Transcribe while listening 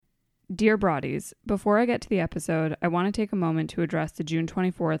Dear Broadies, before I get to the episode, I want to take a moment to address the June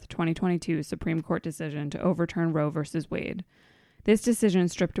 24th, 2022 Supreme Court decision to overturn Roe v. Wade. This decision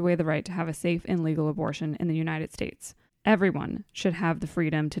stripped away the right to have a safe and legal abortion in the United States. Everyone should have the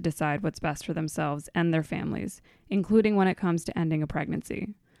freedom to decide what's best for themselves and their families, including when it comes to ending a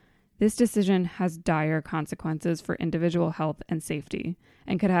pregnancy. This decision has dire consequences for individual health and safety,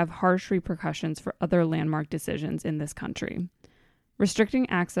 and could have harsh repercussions for other landmark decisions in this country. Restricting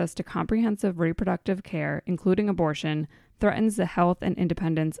access to comprehensive reproductive care, including abortion, threatens the health and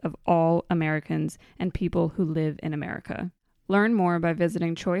independence of all Americans and people who live in America. Learn more by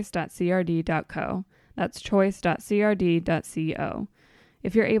visiting choice.crd.co. That's choice.crd.co.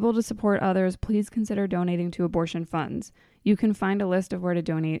 If you're able to support others, please consider donating to abortion funds. You can find a list of where to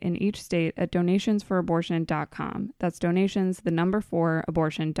donate in each state at donationsforabortion.com. That's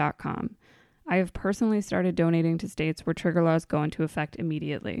donations4abortion.com. I have personally started donating to states where trigger laws go into effect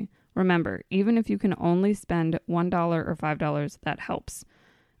immediately. Remember, even if you can only spend $1 or $5, that helps.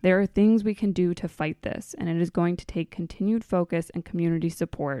 There are things we can do to fight this, and it is going to take continued focus and community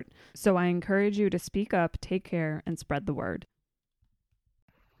support. So I encourage you to speak up, take care, and spread the word.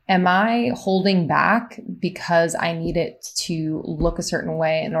 Am I holding back because I need it to look a certain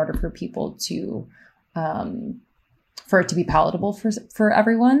way in order for people to, for it to be palatable for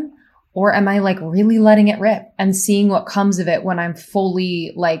everyone? Or am I like really letting it rip and seeing what comes of it when I'm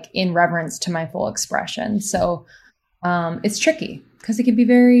fully like in reverence to my full expression? So it's tricky because it can be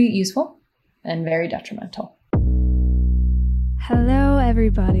very useful and very detrimental. Hello,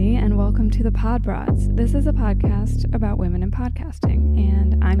 everybody, and welcome to the Pod Broads. This is a podcast about women in podcasting,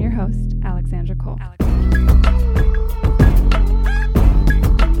 and I'm your host, Alexandra Cole.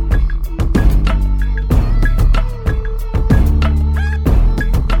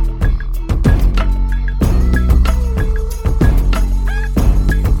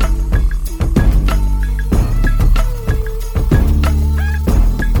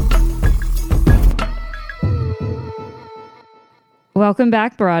 Welcome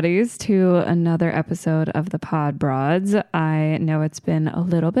back, Broadies, to another episode of the Pod Broads. I know it's been a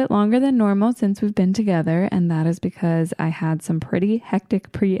little bit longer than normal since we've been together, and that is because I had some pretty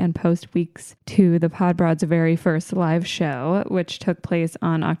hectic pre- and post-weeks to the Pod Broads' very first live show, which took place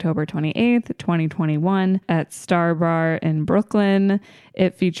on October 28th, 2021 at Star Bar in Brooklyn.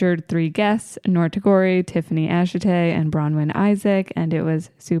 It featured 3 guests, Noor Tagore, Tiffany Ashite, and Bronwyn Isaac, and it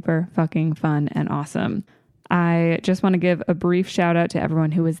was super fucking fun and awesome. I just want to give a brief shout out to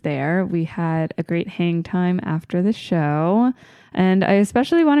everyone who was there. We had a great hang time after the show. And I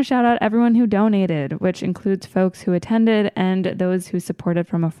especially want to shout out everyone who donated, which includes folks who attended and those who supported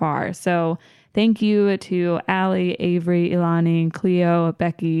from afar. So thank you to Allie, Avery, Ilani, Cleo,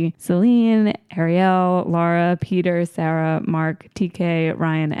 Becky, Celine, Ariel, Laura, Peter, Sarah, Mark, TK,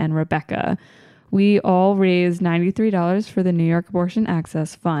 Ryan, and Rebecca. We all raised $93 for the New York Abortion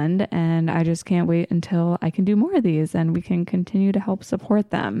Access Fund, and I just can't wait until I can do more of these and we can continue to help support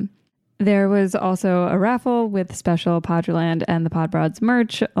them. There was also a raffle with special Podgerland and the Pod Broads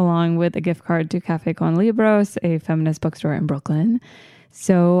merch, along with a gift card to Café Con Libros, a feminist bookstore in Brooklyn.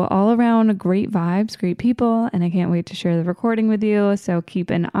 So all around great vibes, great people, and I can't wait to share the recording with you. So keep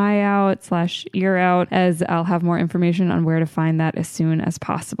an eye out / ear out, as I'll have more information on where to find that as soon as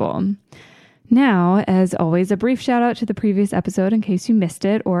possible. Now, as always, a brief shout out to the previous episode in case you missed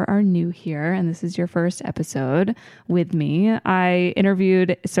it or are new here, and this is your first episode with me. I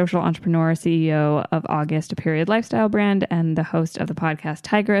interviewed social entrepreneur, CEO of August, a period lifestyle brand, and the host of the podcast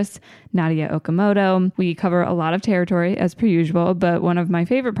Tigress, Nadia Okamoto. We cover a lot of territory as per usual, but one of my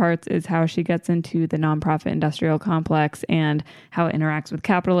favorite parts is how she gets into the nonprofit industrial complex and how it interacts with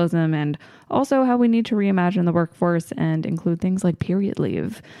capitalism, and also how we need to reimagine the workforce and include things like period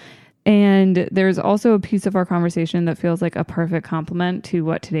leave. And there's also a piece of our conversation that feels like a perfect complement to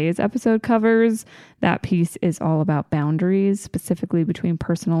what today's episode covers. That piece is all about boundaries, specifically between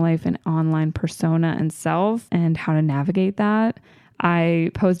personal life and online persona and self, and how to navigate that.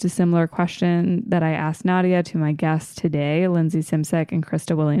 I posed a similar question that I asked Nadia to my guests today, Lindsey, Simcik, and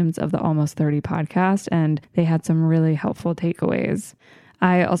Krista Williams of the Almost 30 podcast, and they had some really helpful takeaways.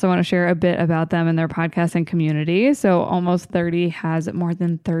 I also want to share a bit about them and their podcast and community. So Almost 30 has more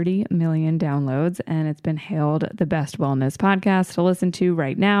than 30 million downloads, and it's been hailed the best wellness podcast to listen to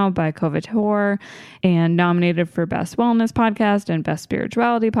right now by Covitor, and nominated for Best Wellness Podcast and Best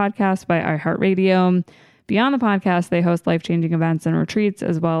Spirituality Podcast by iHeartRadio. Beyond the podcast, they host life-changing events and retreats,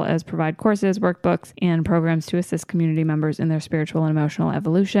 as well as provide courses, workbooks, and programs to assist community members in their spiritual and emotional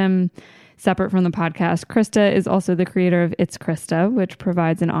evolution. Separate from the podcast, Krista is also the creator of It's Krista, which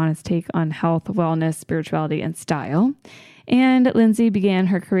provides an honest take on health, wellness, spirituality, and style. And Lindsey began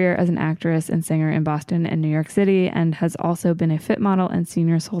her career as an actress and singer in Boston and New York City, and has also been a fit model and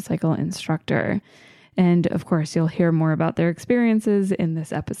senior SoulCycle instructor. And of course, you'll hear more about their experiences in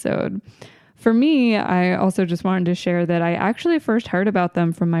this episode. For me, I also just wanted to share that I actually first heard about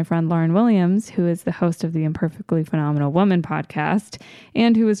them from my friend Lauren Williams, who is the host of the Imperfectly Phenomenal Woman podcast,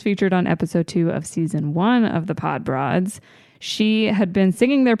 and who was featured on episode 2 of season 1 of the Pod Broads. She had been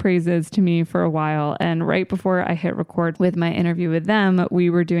singing their praises to me for a while, and right before I hit record with my interview with them,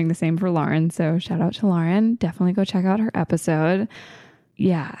 we were doing the same for Lauren. So shout out to Lauren. Definitely go check out her episode.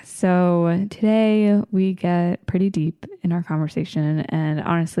 Yeah, so today we get pretty deep in our conversation and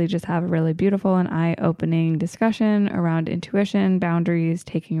honestly just have a really beautiful and eye-opening discussion around intuition, boundaries,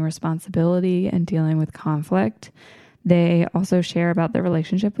 taking responsibility, and dealing with conflict. They also share about their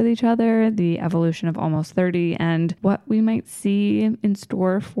relationship with each other, the evolution of Almost 30, and what we might see in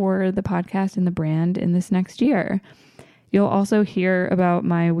store for the podcast and the brand in this next year. You'll also hear about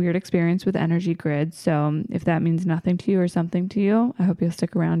my weird experience with energy grids. So if that means nothing to you or something to you, I hope you'll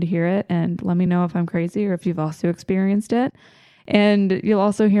stick around to hear it and let me know if I'm crazy or if you've also experienced it. And you'll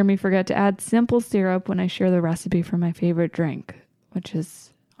also hear me forget to add simple syrup when I share the recipe for my favorite drink, which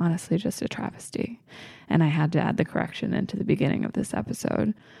is honestly just a travesty. And I had to add the correction into the beginning of this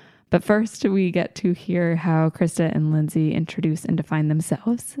episode. But first, we get to hear how Krista and Lindsey introduce and define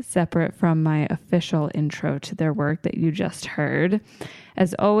themselves, separate from my official intro to their work that you just heard.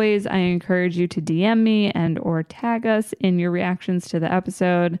 As always, I encourage you to DM me and or tag us in your reactions to the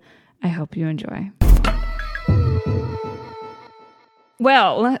episode. I hope you enjoy.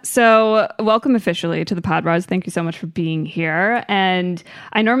 Well, so welcome officially to the Pod Broads. Thank you so much for being here. And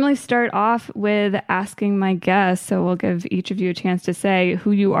I normally start off with asking my guests, so we'll give each of you a chance to say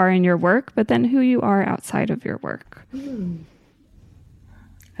who you are in your work, but then who you are outside of your work.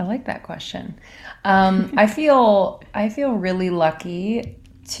 I like that question. I feel really lucky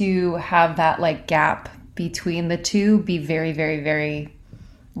to have that like gap between the two be very, very, very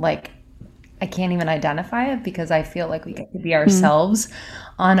like I can't even identify it because I feel like we get to be ourselves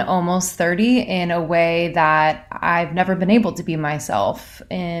on Almost 30 in a way that I've never been able to be myself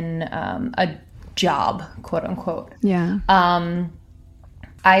in a job, quote unquote. Yeah.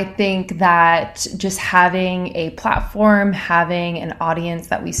 I think that just having a platform, having an audience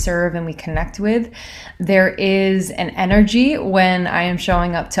that we serve and we connect with, there is an energy when I am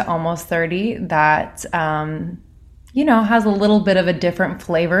showing up to Almost 30 that has a little bit of a different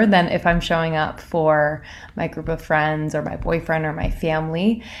flavor than if I'm showing up for my group of friends or my boyfriend or my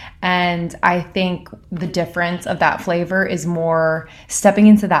family. And I think the difference of that flavor is more stepping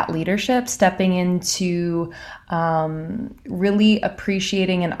into that leadership, stepping into really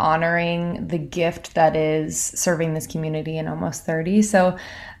appreciating and honoring the gift that is serving this community in Almost 30. So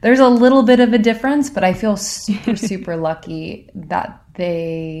there's a little bit of a difference, but I feel super, super lucky that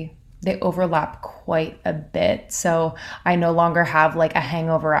they overlap quite a bit. So I no longer have like a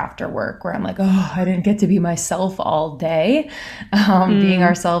hangover after work where I'm like, oh, I didn't get to be myself all day. Being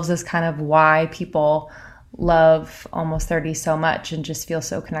ourselves is kind of why people love Almost 30 so much and just feel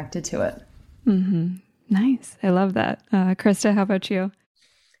so connected to it. Mm-hmm. Nice. I love that. Krista, how about you?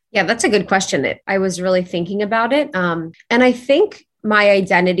 Yeah, that's a good question. I was really thinking about it. And I think my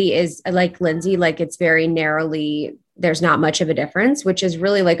identity is like Lindsey, like it's very narrowly, there's not much of a difference, which is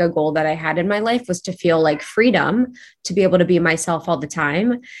really like a goal that I had in my life was to feel like freedom to be able to be myself all the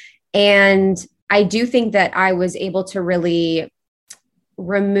time. And I do think that I was able to really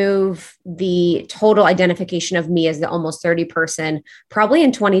remove the total identification of me as the Almost 30 person, probably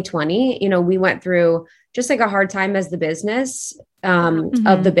in 2020. We went through just like a hard time as the business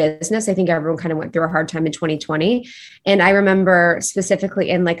of the business. I think everyone kind of went through a hard time in 2020. And I remember specifically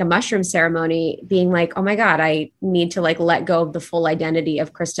in like a mushroom ceremony being like, oh my God, I need to like let go of the full identity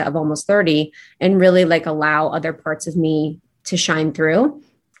of Krista of Almost 30 and really like allow other parts of me to shine through.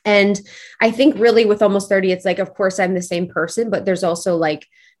 And I think really with Almost 30, it's like, of course I'm the same person, but there's also like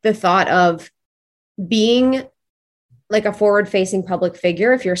the thought of being like a forward-facing public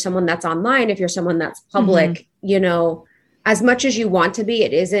figure. If you're someone that's online, if you're someone that's public, as much as you want to be,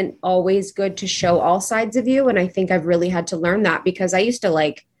 it isn't always good to show all sides of you. And I think I've really had to learn that because I used to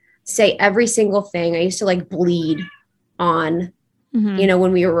like say every single thing. I used to like bleed on,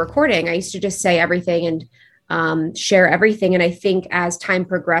 when we were recording, I used to just say everything and share everything. And I think as time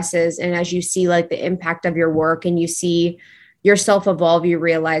progresses and as you see like the impact of your work and you see yourself evolve, you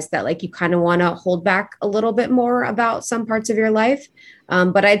realize that like you kind of want to hold back a little bit more about some parts of your life.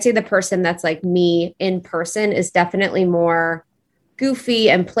 But I'd say the person that's like me in person is definitely more goofy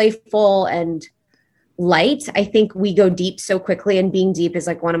and playful and light. I think we go deep so quickly, and being deep is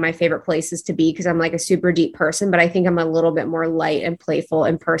like one of my favorite places to be because I'm like a super deep person, but I think I'm a little bit more light and playful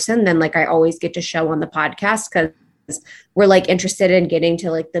in person than like I always get to show on the podcast because we're like interested in getting to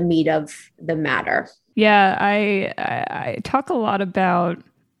like the meat of the matter. Yeah, I talk a lot about,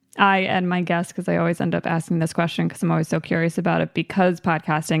 I and my guests, because I always end up asking this question because I'm always so curious about it, because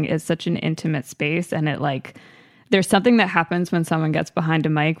podcasting is such an intimate space, and it like, there's something that happens when someone gets behind a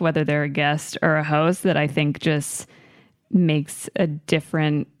mic, whether they're a guest or a host, that I think just makes a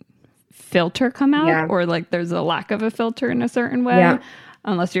different filter come out, or like there's a lack of a filter in a certain way,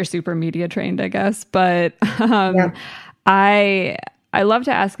 unless you're super media trained, I guess. But I love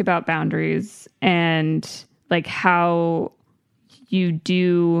to ask about boundaries and like how you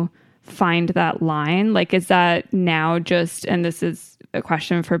do find that line. Like, is that now just, and this is a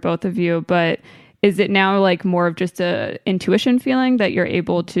question for both of you, but is it now like more of just a intuition feeling that you're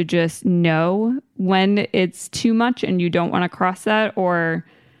able to just know when it's too much and you don't want to cross that? Or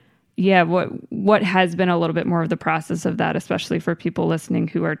what has been a little bit more of the process of that, especially for people listening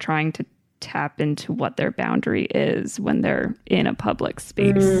who are trying to tap into what their boundary is when they're in a public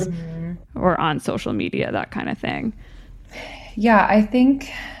space or on social media, that kind of thing? Yeah, I think,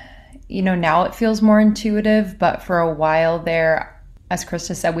 now it feels more intuitive, but for a while there, as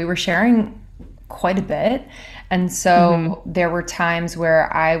Krista said, we were sharing quite a bit. And so there were times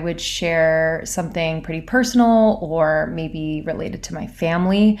where I would share something pretty personal or maybe related to my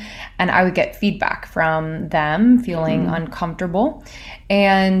family, and I would get feedback from them feeling uncomfortable.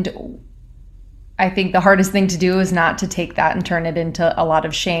 And I think the hardest thing to do is not to take that and turn it into a lot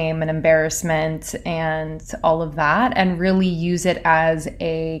of shame and embarrassment and all of that, and really use it as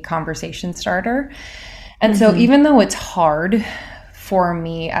a conversation starter. And so even though it's hard for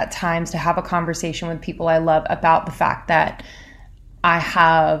me at times to have a conversation with people I love about the fact that I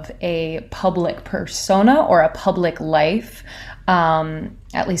have a public persona or a public life,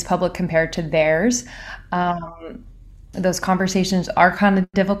 at least public compared to theirs, those conversations are kind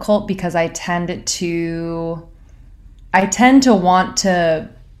of difficult because I tend to want to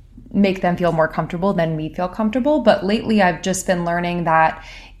make them feel more comfortable than me feel comfortable. But lately I've just been learning that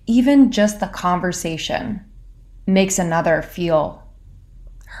even just the conversation makes another feel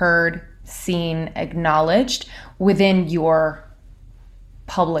heard, seen, acknowledged within your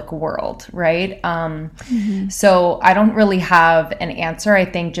public world, right? So I don't really have an answer. I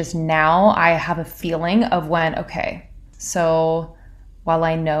think just now I have a feeling of when, okay, so while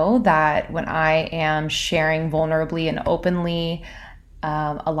I know that when I am sharing vulnerably and openly,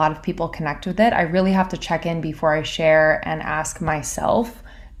 a lot of people connect with it, I really have to check in before I share and ask myself,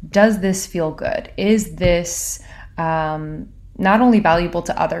 does this feel good? Is this not only valuable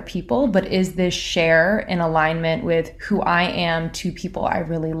to other people, but is this share in alignment with who I am to people I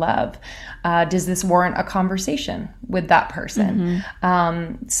really love? Does this warrant a conversation with that person?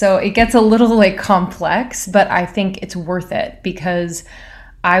 So it gets a little like complex, but I think it's worth it because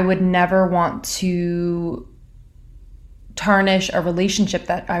I would never want to tarnish a relationship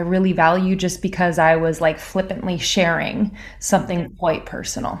that I really value just because I was like flippantly sharing something quite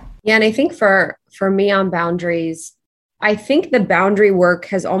personal. Yeah. And I think for me on boundaries, I think the boundary work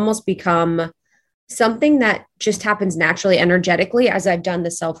has almost become something that just happens naturally, energetically, as I've done the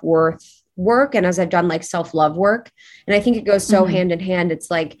self-worth work and as I've done like self-love work. And I think it goes so hand in hand.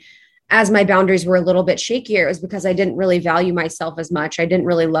 It's like, as my boundaries were a little bit shakier, it was because I didn't really value myself as much. I didn't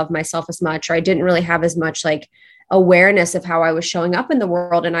really love myself as much, or I didn't really have as much like awareness of how I was showing up in the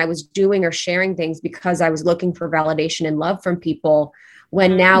world. And I was doing or sharing things because I was looking for validation and love from people.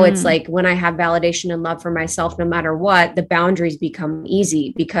 When now it's like, when I have validation and love for myself, no matter what, the boundaries become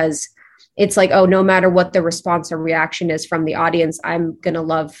easy because it's like, oh, no matter what the response or reaction is from the audience, I'm going to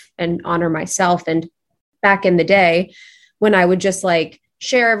love and honor myself. And back in the day when I would just like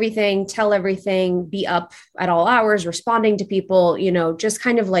share everything, tell everything, be up at all hours, responding to people, just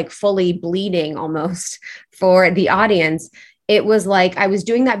kind of like fully bleeding almost for the audience. It was like I was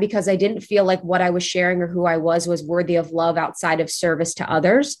doing that because I didn't feel like what I was sharing or who I was worthy of love outside of service to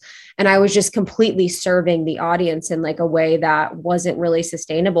others. And I was just completely serving the audience in like a way that wasn't really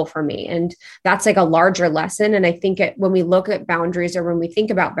sustainable for me. And that's like a larger lesson. And I think when we look at boundaries or when we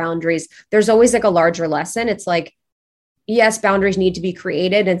think about boundaries, there's always like a larger lesson. It's like, yes, boundaries need to be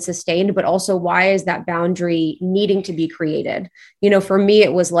created and sustained, but also why is that boundary needing to be created? For me,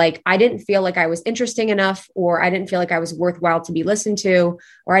 it was like, I didn't feel like I was interesting enough, or I didn't feel like I was worthwhile to be listened to,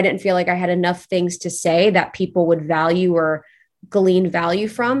 or I didn't feel like I had enough things to say that people would value or glean value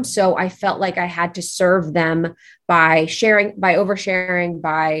from. So I felt like I had to serve them by sharing, by oversharing,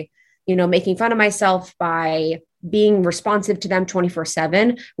 by, making fun of myself, by being responsive to them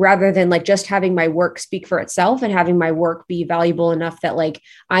 24/7, rather than like just having my work speak for itself and having my work be valuable enough that like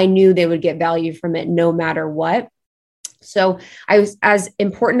I knew they would get value from it no matter what. So I was, as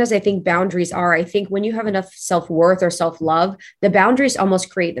important as I think boundaries are, I think when you have enough self-worth or self-love, the boundaries almost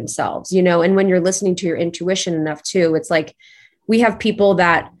create themselves, you know, and when you're listening to your intuition enough too, it's like, we have people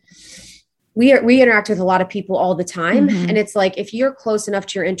that we interact with a lot of people all the time. And it's like, if you're close enough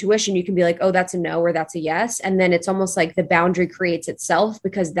to your intuition, you can be like, oh, that's a no, or that's a yes. And then it's almost like the boundary creates itself,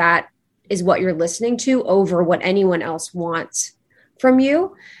 because that is what you're listening to over what anyone else wants from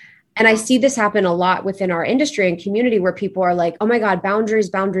you. And I see this happen a lot within our industry and community, where people are like, oh my God, boundaries,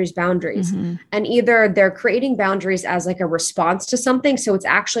 boundaries, boundaries. And either they're creating boundaries as like a response to something. So it's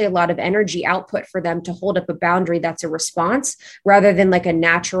actually a lot of energy output for them to hold up a boundary that's a response, rather than like a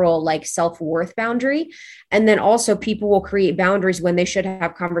natural, like self-worth boundary. And then also people will create boundaries when they should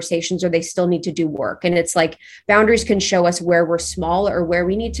have conversations or they still need to do work. And it's like boundaries can show us where we're small or where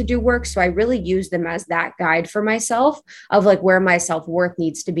we need to do work. So I really use them as that guide for myself of like where my self-worth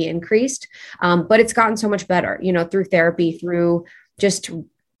needs to be increased. But it's gotten so much better, you know, through therapy, through just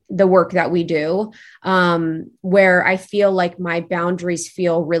the work that we do, where I feel like my boundaries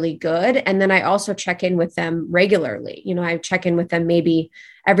feel really good. And then I also check in with them regularly. You know, I check in with them maybe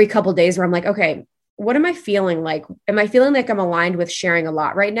every couple of days, where I'm like, okay, what am I feeling like? Am I feeling like I'm aligned with sharing a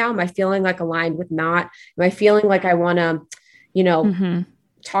lot right now? Am I feeling like aligned with not? Am I feeling like I want to, you know,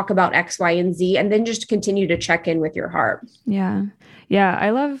 talk about X, Y, and Z, and then just continue to check in with your heart. Yeah. Yeah. I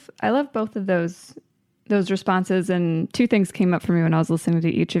love both of those responses. And two things came up for me when I was listening to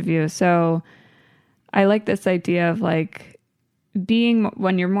each of you. So I like this idea of like being,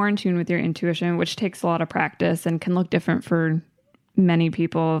 when you're more in tune with your intuition, which takes a lot of practice and can look different for many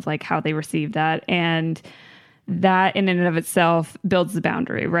people, of like how they receive that. And that in and of itself builds the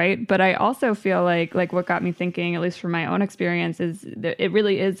boundary, right? But I also feel like what got me thinking, at least from my own experience, is that it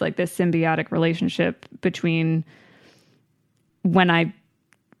really is like this symbiotic relationship between when I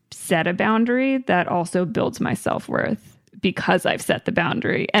set a boundary that also builds my self-worth because I've set the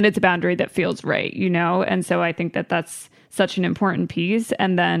boundary, and it's a boundary that feels right, you know? And so I think that that's such an important piece.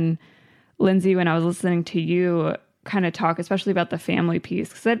 And then Lindsey, when I was listening to you kind of talk, especially about the family piece,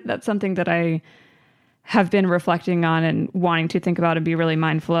 because that's something that I have been reflecting on and wanting to think about and be really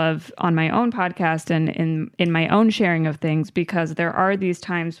mindful of on my own podcast and in my own sharing of things, because there are these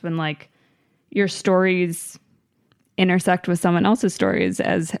times when like your stories intersect with someone else's stories.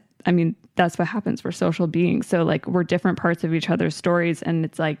 That's what happens. We're social beings. So like we're different parts of each other's stories. And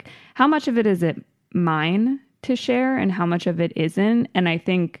it's like, how much of it is it mine to share and how much of it isn't? And I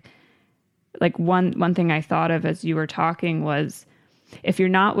think like one thing I thought of as you were talking was, if you're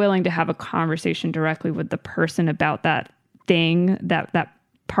not willing to have a conversation directly with the person about that thing, that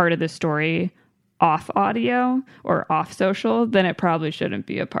part of the story off audio or off social, then it probably shouldn't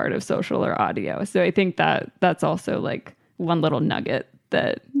be a part of social or audio. So I think that's also like one little nugget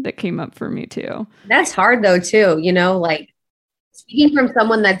that came up for me too. That's hard though too, you know, like speaking from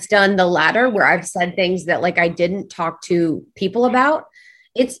someone that's done the latter, where I've said things that like I didn't talk to people about.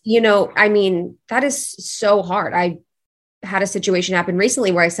 It's, you know, I mean, that is so hard. I had a situation happen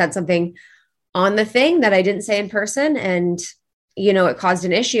recently where I said something on the thing that I didn't say in person, and, you know, it caused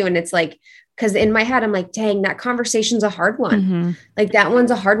an issue. And it's like, because in my head, I'm like, dang, that conversation's a hard one. Like that one's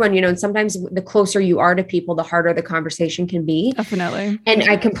a hard one, you know, and sometimes the closer you are to people, the harder the conversation can be. Definitely. And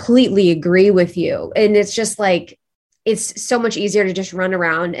I completely agree with you. And it's just like, it's so much easier to just run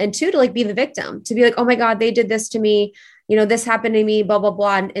around and to like be the victim, to be like, oh my God, they did this to me. You know, this happened to me, blah, blah,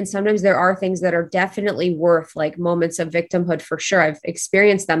 blah. And sometimes there are things that are definitely worth like moments of victimhood for sure. I've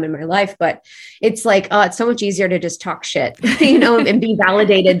experienced them in my life, but it's like, it's so much easier to just talk shit, you know, and be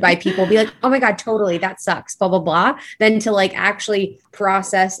validated by people, be like, oh my God, totally. That sucks, blah, blah, blah. Than to like actually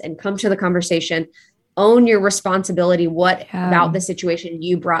process and come to the conversation, own your responsibility. What about the situation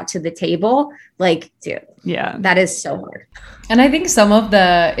you brought to the table? Like, dude, that is so hard. And I think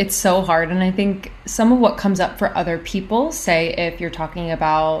it's so hard. And I think some of what comes up for other people, say, if you're talking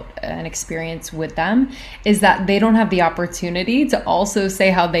about an experience with them, is that they don't have the opportunity to also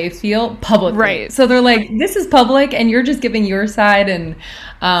say how they feel publicly. Right. So they're like, this is public and you're just giving your side. And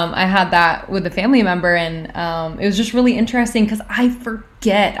I had that with a family member, and it was just really interesting because I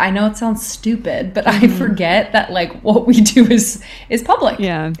forget, I know it sounds stupid, but I forget that like what we do is public.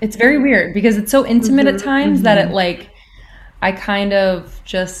 Yeah. It's very weird because it's so intimate at times that it like, I kind of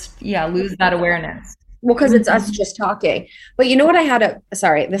just, lose that awareness. Well, because it's us just talking. But you know what,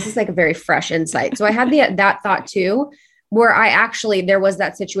 sorry, this is like a very fresh insight. So I had that thought too, where there was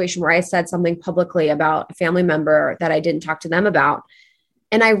that situation where I said something publicly about a family member that I didn't talk to them about.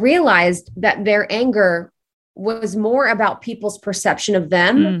 And I realized that their anger was more about people's perception of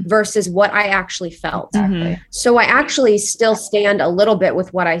them versus what I actually felt. Exactly. So I actually still stand a little bit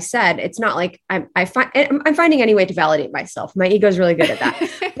with what I said. It's not like I'm finding any way to validate myself. My ego is really good at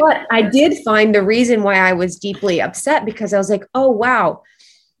that. But I did find the reason why I was deeply upset, because I was like, oh, wow,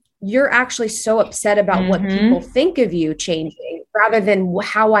 you're actually so upset about what people think of you changing rather than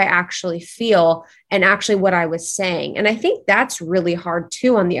how I actually feel and actually what I was saying. And I think that's really hard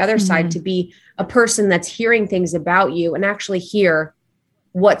too, on the other side, to be a person that's hearing things about you and actually hear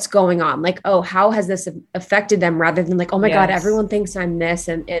what's going on. Like, oh, how has this affected them, rather than like, oh my God, everyone thinks I'm this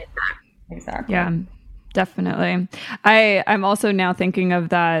and that. Exactly. Yeah. Definitely. I'm also now thinking of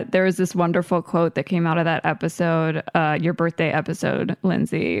that. There was this wonderful quote that came out of that episode, your birthday episode,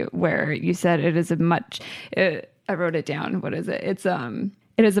 Lindsey, where you said I wrote it down. What is it?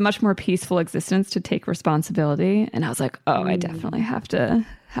 It is a much more peaceful existence to take responsibility. And I was like, oh, I definitely have to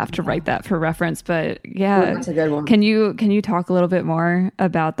write that for reference. But yeah, that's a good one. Can you talk a little bit more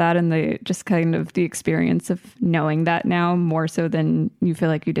about that and the just kind of the experience of knowing that now more so than you feel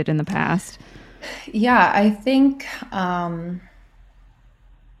like you did in the past? Yeah, I think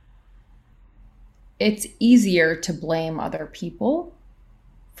it's easier to blame other people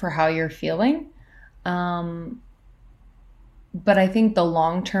for how you're feeling. But I think the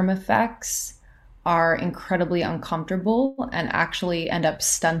long-term effects are incredibly uncomfortable and actually end up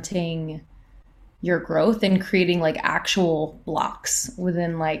stunting your growth and creating like actual blocks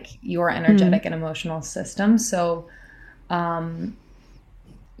within like your energetic and emotional system. So,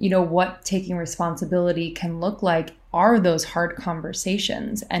 what taking responsibility can look like are those hard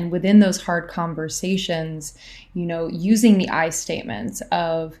conversations. And within those hard conversations, using the I statements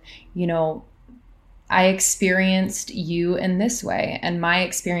of, I experienced you in this way, and my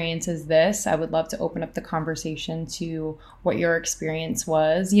experience is this. I would love to open up the conversation to what your experience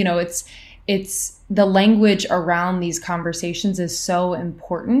was. It's the language around these conversations is so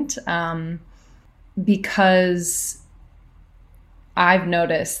important, because I've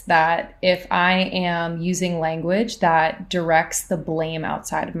noticed that if I am using language that directs the blame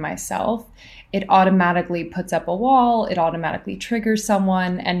outside of myself, it automatically puts up a wall, it automatically triggers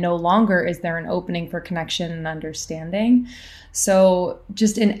someone, and no longer is there an opening for connection and understanding. So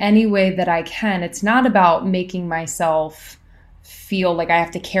just in any way that I can, it's not about making myself feel like I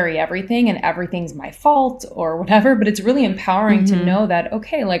have to carry everything and everything's my fault or whatever, but it's really empowering to know that,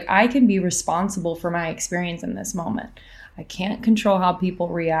 okay, like I can be responsible for my experience in this moment. I can't control how people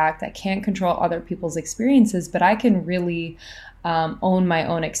react. I can't control other people's experiences, but I can really own my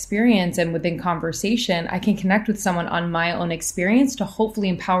own experience. And within conversation, I can connect with someone on my own experience to hopefully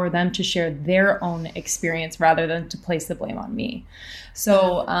empower them to share their own experience rather than to place the blame on me.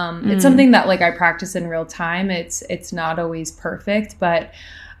 So it's something that like I practice in real time. It's not always perfect, but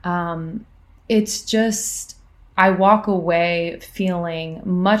it's just, I walk away feeling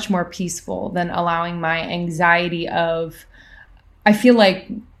much more peaceful than allowing my anxiety of, I feel like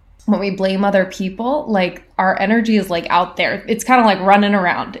when we blame other people, like our energy is like out there. It's kind of like running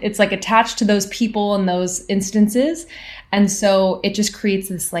around. It's like attached to those people and those instances. And so it just creates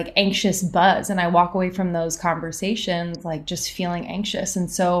this like anxious buzz. And I walk away from those conversations like just feeling anxious. And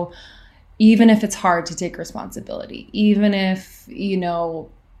so even if it's hard to take responsibility, even if,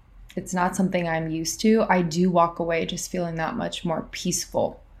 it's not something I'm used to, I do walk away just feeling that much more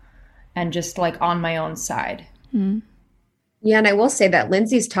peaceful and just like on my own side. Yeah. And I will say that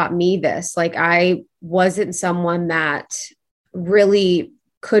Lindsey's taught me this. Like I wasn't someone that really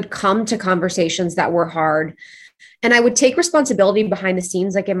could come to conversations that were hard. And I would take responsibility behind the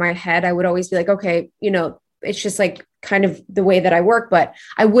scenes. Like in my head, I would always be like, okay, it's just like kind of the way that I work, but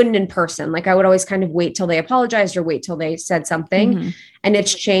I wouldn't in person. Like I would always kind of wait till they apologized or wait till they said something. And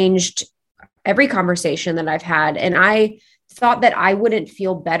it's changed every conversation that I've had. And I thought that I wouldn't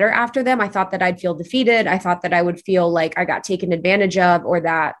feel better after them. I thought that I'd feel defeated. I thought that I would feel like I got taken advantage of or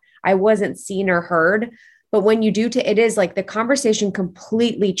that I wasn't seen or heard. But when you do, it is like the conversation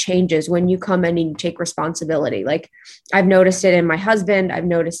completely changes when you come in and you take responsibility. Like I've noticed it in my husband. I've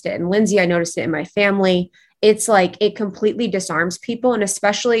noticed it in Lindsey. I noticed it in my family. It's like it completely disarms people. And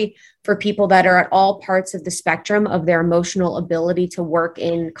especially for people that are at all parts of the spectrum of their emotional ability to work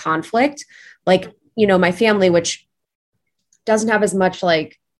in conflict, like, my family, which doesn't have as much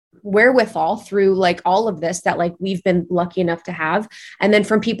like wherewithal through like all of this that like we've been lucky enough to have. And then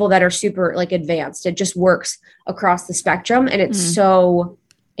from people that are super like advanced, it just works across the spectrum. And it's so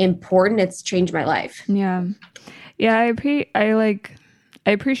important. It's changed my life. Yeah. Yeah.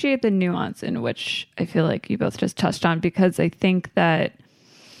 I appreciate the nuance in which I feel like you both just touched on, because I think that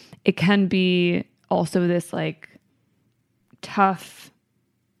it can be also this like tough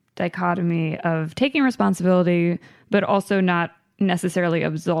dichotomy of taking responsibility, but also not necessarily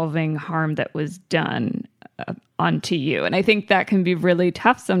absolving harm that was done onto you. And I think that can be really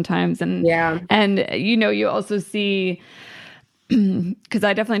tough sometimes. And you also see, because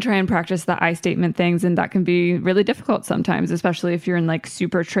I definitely try and practice the I statement things, and that can be really difficult sometimes, especially if you're in like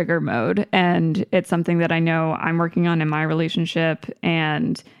super trigger mode. And it's something that I know I'm working on in my relationship,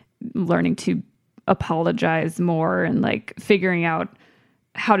 and learning to apologize more, and like figuring out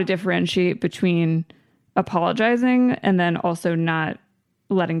how to differentiate between apologizing and then also not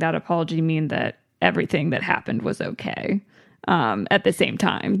letting that apology mean that everything that happened was okay at the same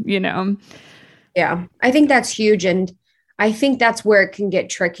time, Yeah, I think that's huge. And I think that's where it can get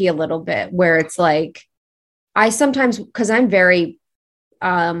tricky a little bit, where it's like, I sometimes, because I'm very,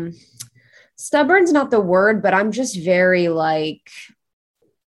 stubborn's not the word, but I'm just very like,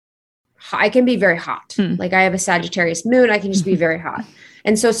 I can be very hot. Like I have a Sagittarius moon. I can just be very hot.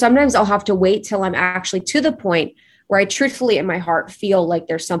 And so sometimes I'll have to wait till I'm actually to the point where I truthfully in my heart feel like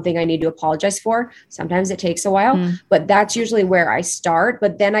there's something I need to apologize for. Sometimes it takes a while, but that's usually where I start.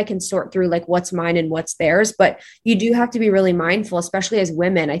 But then I can sort through like what's mine and what's theirs. But you do have to be really mindful, especially as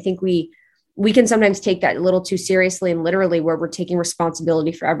women. I think we can sometimes take that a little too seriously, and literally where we're taking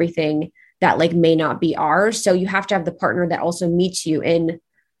responsibility for everything that like may not be ours. So you have to have the partner that also meets you in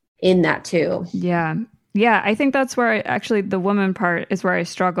that too. Yeah. Yeah. I think that's where actually the woman part is where I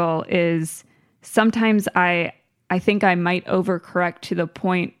struggle, is sometimes I think I might overcorrect to the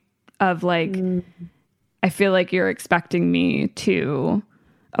point of like, I feel like you're expecting me to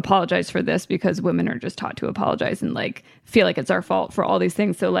apologize for this because women are just taught to apologize and like feel like it's our fault for all these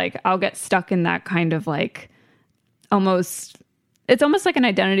things. So like I'll get stuck in that kind of like it's almost like an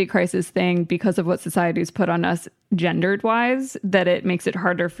identity crisis thing because of what society's put on us gendered wise, that it makes it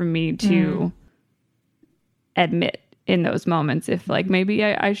harder for me to admit in those moments if like maybe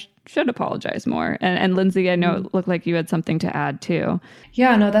I should apologize more. And Lindsey, I know it looked like you had something to add too.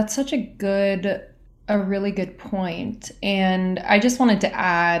 Yeah, no, that's such a really good point. And I just wanted to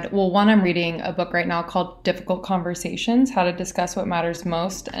add, well, one, I'm reading a book right now called Difficult Conversations, How to Discuss What Matters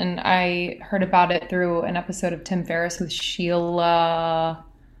Most. And I heard about it through an episode of Tim Ferriss with Sheila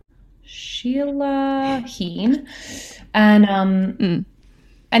Heen. And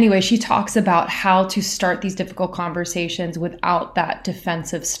anyway, she talks about how to start these difficult conversations without that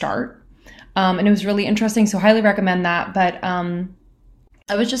defensive start. And it was really interesting. So highly recommend that. But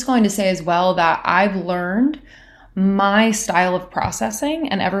I was just going to say as well that I've learned my style of processing,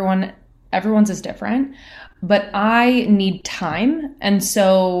 and everyone's is different, but I need time. And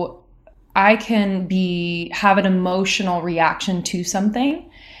so I can have an emotional reaction to something,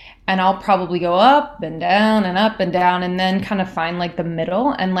 and I'll probably go up and down and up and down, and then kind of find like the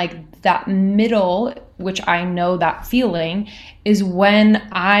middle. And like that middle, which I know that feeling, is when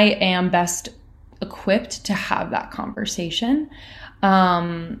I am best equipped to have that conversation.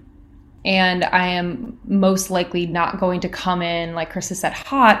 And I am most likely not going to come in, like Krista said,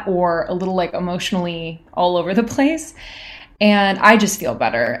 hot or a little like emotionally all over the place. And I just feel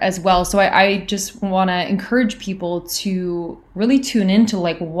better as well. So I just want to encourage people to really tune into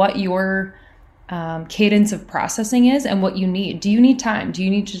like what your cadence of processing is and what you need. Do you need time? Do you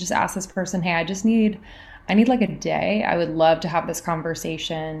need to just ask this person, hey, I need like a day. I would love to have this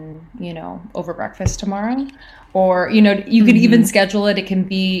conversation, over breakfast tomorrow. Or, you could even schedule it. It can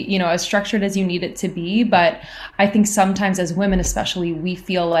be, as structured as you need it to be. But I think sometimes as women, especially, we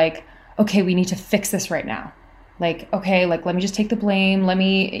feel like, okay, we need to fix this right now. Like, okay, like, let me just take the blame. Let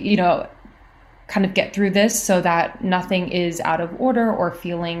me, kind of get through this so that nothing is out of order or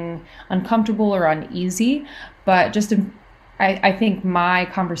feeling uncomfortable or uneasy. But I think my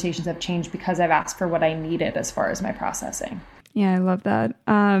conversations have changed because I've asked for what I needed as far as my processing. Yeah, I love that.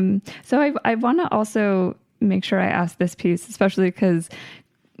 So I want to also make sure I ask this piece, especially because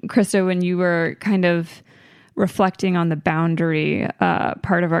Krista, when you were kind of reflecting on the boundary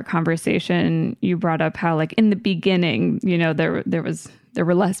part of our conversation, you brought up how like in the beginning, there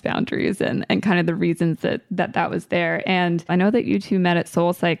were less boundaries and kind of the reasons that was there. And I know that you two met at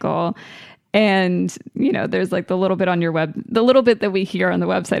Soul Cycle. And, there's like the little bit that we hear on the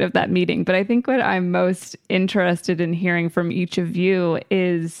website of that meeting. But I think what I'm most interested in hearing from each of you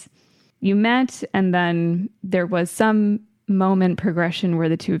is you met and then there was some moment progression where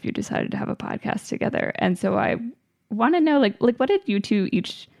the two of you decided to have a podcast together. And so I want to know, like what did you two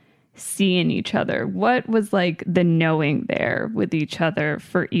each see in each other? What was like the knowing there with each other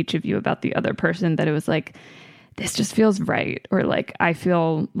for each of you about the other person that it was like, this just feels right, or like I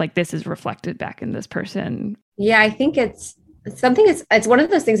feel like this is reflected back in this person? Yeah, I think it's one of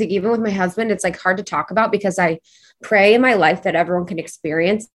those things that even with my husband, it's like hard to talk about because I pray in my life that everyone can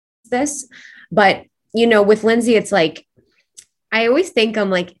experience this. But, with Lindsey, it's like, I always think I'm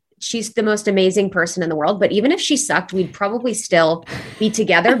like, she's the most amazing person in the world. But even if she sucked, we'd probably still be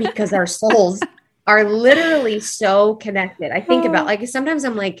together because our souls are literally so connected. I think about like, sometimes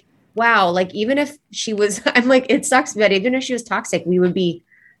I'm like, wow, like even if she was, I'm like, it sucks, but even if she was toxic, we would be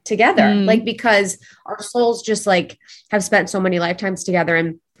together. Like, because our souls just like have spent so many lifetimes together.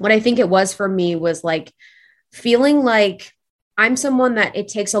 And what I think it was for me was like feeling like I'm someone that it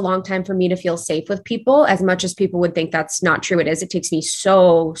takes a long time for me to feel safe with people, as much as people would think that's not true. It is. It takes me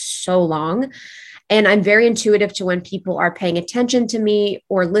so long. And I'm very intuitive to when people are paying attention to me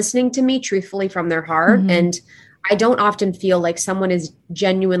or listening to me truthfully from their heart. And I don't often feel like someone is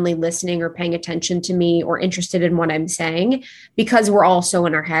genuinely listening or paying attention to me or interested in what I'm saying, because we're all so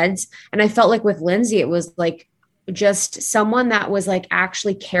in our heads. And I felt like with Lindsey, it was like just someone that was like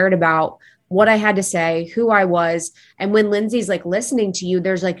actually cared about what I had to say, who I was. And when Lindsey's like listening to you,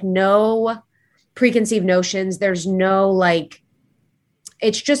 there's like no preconceived notions. There's no like,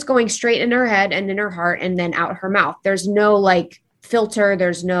 it's just going straight in her head and in her heart and then out her mouth. There's no like filter.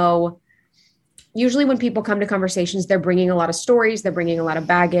 There's no, usually when people come to conversations, they're bringing a lot of stories, they're bringing a lot of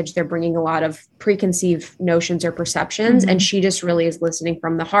baggage, they're bringing a lot of preconceived notions or perceptions. And she just really is listening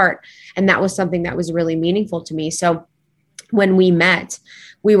from the heart. And that was something that was really meaningful to me. So when we met,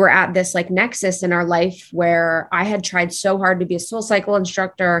 we were at this like nexus in our life where I had tried so hard to be a SoulCycle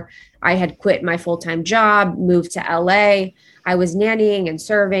instructor. I had quit my full-time job, moved to LA. I was nannying and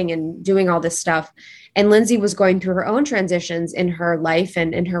serving and doing all this stuff. And Lindsey was going through her own transitions in her life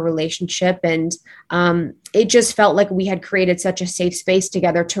and in her relationship. And it just felt like we had created such a safe space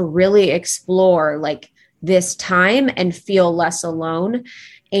together to really explore like this time and feel less alone.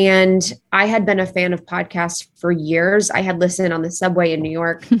 And I had been a fan of podcasts for years. I had listened on the subway in New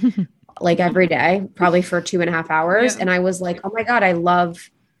York, like every day, probably for 2.5 hours. And I was like, oh my God, I love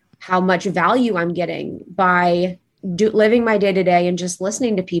how much value I'm getting by living my day to day and just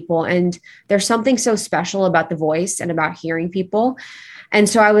listening to people. And there's something so special about the voice and about hearing people. And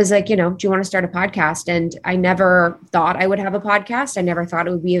so I was like, do you want to start a podcast? And I never thought I would have a podcast. I never thought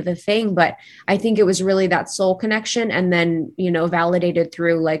it would be the thing, but I think it was really that soul connection. And then, validated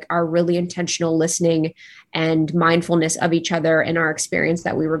through like our really intentional listening and mindfulness of each other and our experience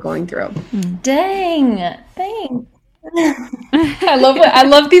that we were going through. Dang. Thanks. I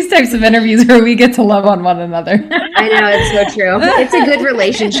love these types of interviews where we get to love on one another. I know, it's so true. It's a good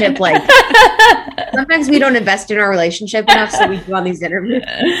relationship. Like sometimes we don't invest in our relationship enough, so we do on these interviews.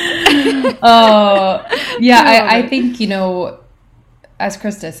 Oh, yeah. I think, as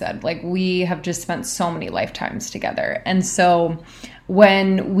Krista said, like we have just spent so many lifetimes together. And so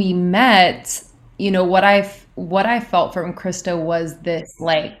when we met, what I felt from Krista was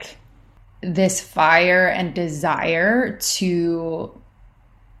this fire and desire to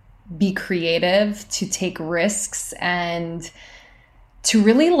be creative, to take risks, and to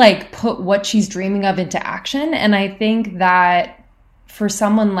really like put what she's dreaming of into action. And I think that for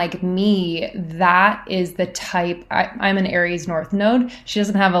someone like me, that is the type, I'm an Aries North node. She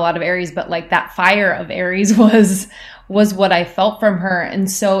doesn't have a lot of Aries, but like that fire of Aries was what I felt from her. And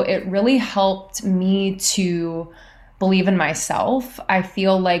so it really helped me to believe in myself. I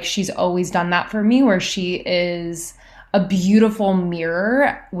feel like she's always done that for me, where she is a beautiful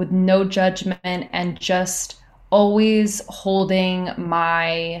mirror with no judgment and just always holding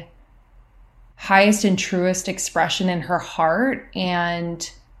my highest and truest expression in her heart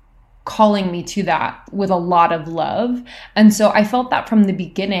and calling me to that with a lot of love. And so I felt that from the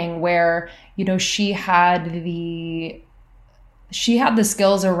beginning, where, she had the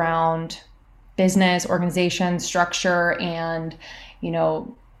skills around business, organization, structure, and,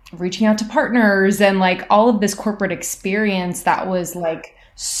 reaching out to partners and like all of this corporate experience that was like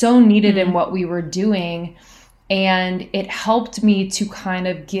so needed in what we were doing. And it helped me to kind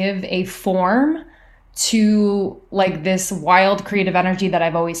of give a form to like this wild creative energy that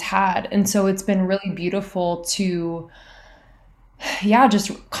I've always had. And so it's been really beautiful to,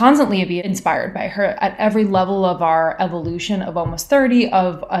 just constantly be inspired by her at every level of our evolution of almost 30,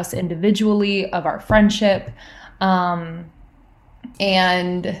 of us individually, of our friendship. I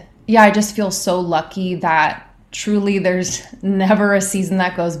just feel so lucky that truly there's never a season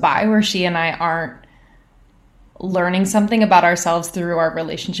that goes by where she and I aren't learning something about ourselves through our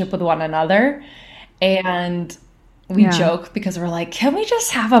relationship with one another. And we joke because we're like, can we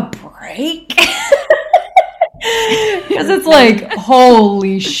just have a break? Because it's like,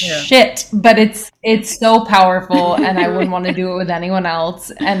 holy shit, but it's so powerful, and I wouldn't want to do it with anyone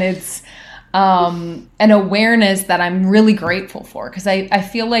else. And it's an awareness that I'm really grateful for, because I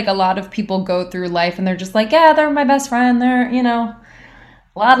feel like a lot of people go through life and they're just like, yeah, they're my best friend, they're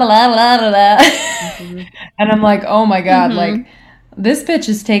la la la la la la. And I'm like, oh my God, like this bitch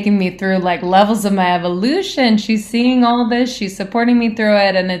is taking me through like levels of my evolution. She's seeing all this, she's supporting me through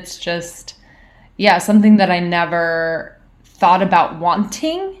it. And it's just, yeah, something that I never thought about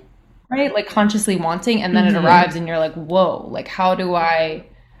wanting, right? Like consciously wanting. And then it arrives and you're like, whoa, like how do I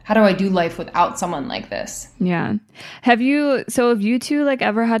do life without someone like this? Yeah. Have you two like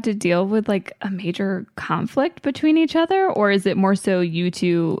ever had to deal with like a major conflict between each other, or is it more so you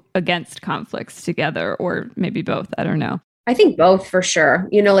two against conflicts together, or maybe both? I don't know. I think both for sure.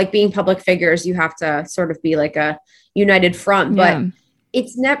 You know, like being public figures, you have to sort of be like a united front, but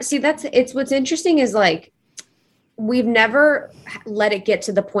it's never, it's what's interesting is like, we've never let it get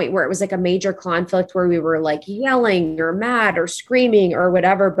to the point where it was like a major conflict where we were like yelling or mad or screaming or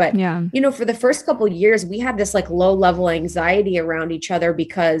whatever. But, you know, for the first couple of years, we had this like low level anxiety around each other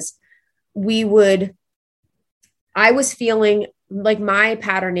because I was feeling like my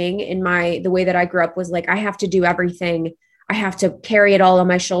patterning in the way that I grew up was like, I have to do everything. I have to carry it all on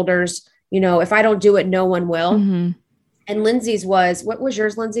my shoulders. You know, if I don't do it, no one will. And Lindsay's what was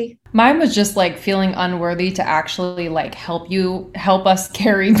yours, Lindsay? Mine was just like feeling unworthy to actually like help us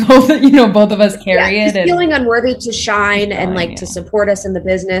carry both of us carry it. And feeling unworthy to shine and like to support us in the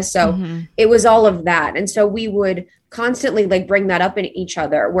business. So it was all of that. And so we would constantly like bring that up in each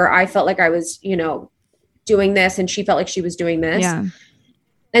other where I felt like I was, you know, doing this and she felt like she was doing this. Yeah.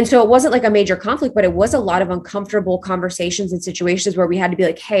 And so it wasn't like a major conflict, but it was a lot of uncomfortable conversations and situations where we had to be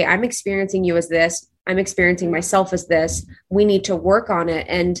like, hey, I'm experiencing you as this. I'm experiencing myself as this. We need to work on it.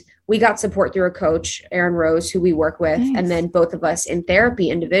 And we got support through a coach, Erin Rose, who we work with, and then both of us in therapy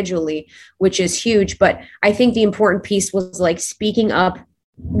individually, which is huge. But I think the important piece was like speaking up.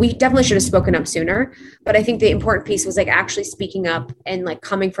 We definitely should have spoken up sooner, but I think the important piece was like actually speaking up and like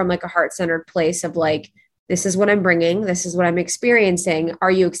coming from like a heart-centered place of like, this is what I'm bringing. This is what I'm experiencing.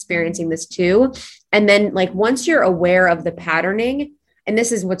 Are you experiencing this too? And then like, once you're aware of the patterning, and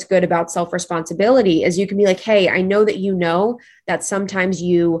this is what's good about self-responsibility is you can be like, hey, I know that sometimes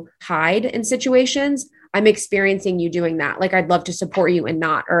you hide in situations. I'm experiencing you doing that. Like, I'd love to support you and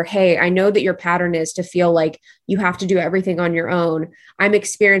not, or, hey, I know that your pattern is to feel like you have to do everything on your own. I'm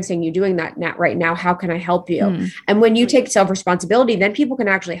experiencing you doing that right now. How can I help you? And when you take self-responsibility, then people can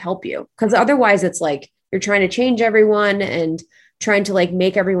actually help you. Because otherwise it's like, you're trying to change everyone and trying to like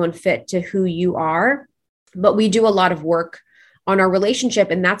make everyone fit to who you are. But we do a lot of work on our relationship.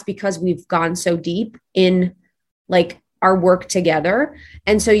 And that's because we've gone so deep in like our work together.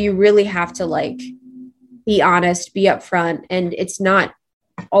 And so you really have to like be honest, be upfront. And it's not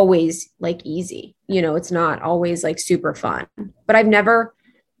always like easy, you know, it's not always like super fun, but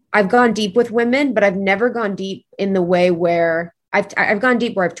I've gone deep with women, but I've never gone deep in the way where I've gone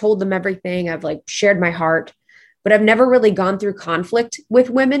deep where I've told them everything. I've like shared my heart, but I've never really gone through conflict with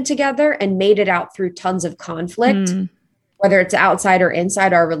women together and made it out through tons of conflict, whether it's outside or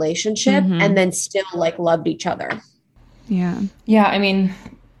inside our relationship, and then still like loved each other. Yeah. Yeah. I mean,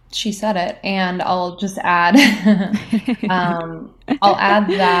 she said it, and I'll just add, I'll add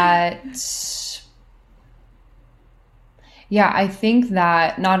that. Yeah. I think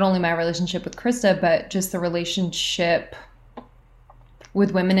that not only my relationship with Krista, but just the relationship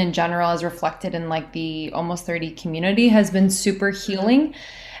with women in general as reflected in like the Almost 30 community has been super healing.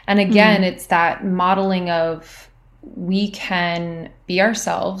 And again, it's that modeling of we can be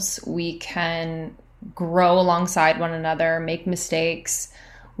ourselves, we can grow alongside one another, make mistakes,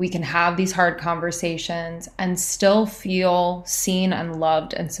 we can have these hard conversations and still feel seen and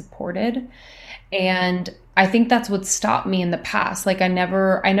loved and supported. And I think that's what stopped me in the past. Like I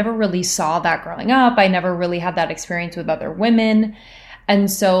never really saw that growing up. I never really had that experience with other women. And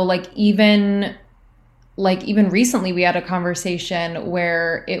so like even recently we had a conversation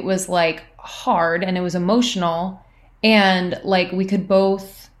where it was like hard and it was emotional, and like we could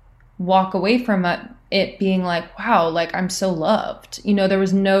both walk away from it being like, wow, like I'm so loved. You know, there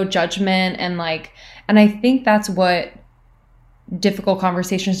was no judgment, and I think that's what difficult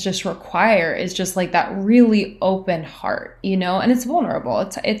conversations just require, is just like that really open heart, you know, and it's vulnerable.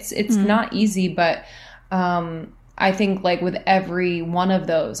 It's not easy, but I think like with every one of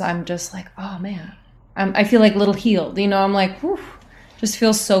those, I'm just like, oh man, I feel like a little healed, you know, I'm like, whew, just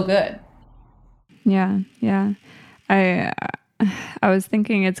feels so good. Yeah. Yeah. I was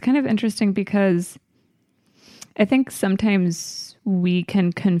thinking it's kind of interesting because I think sometimes we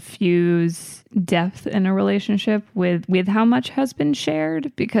can confuse depth in a relationship with how much has been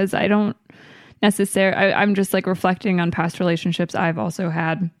shared, because I don't necessarily, I'm just like reflecting on past relationships I've also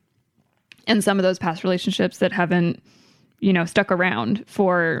had, and some of those past relationships that haven't, you know, stuck around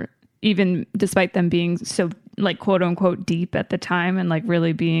for, even despite them being so like quote unquote deep at the time and like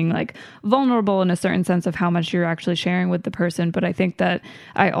really being like vulnerable in a certain sense of how much you're actually sharing with the person. But I think that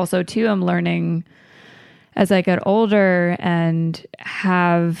I also too am learning as I get older and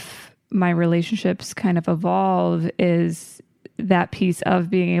have my relationships kind of evolve is that piece of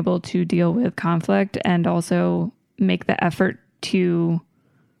being able to deal with conflict and also make the effort to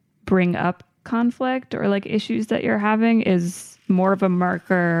bring up conflict or like issues that you're having is more of a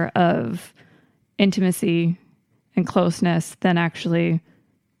marker of intimacy and closeness than actually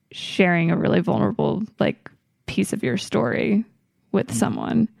sharing a really vulnerable like piece of your story with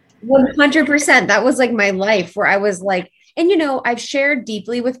someone. 100%. That was like my life where I was like, and you know, I've shared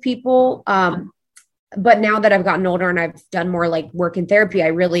deeply with people. But now that I've gotten older and I've done more like work in therapy, I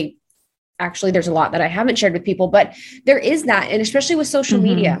really actually, there's a lot that I haven't shared with people, but there is that. And especially with social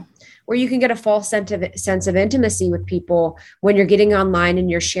media, where you can get a false sense of intimacy with people when you're getting online and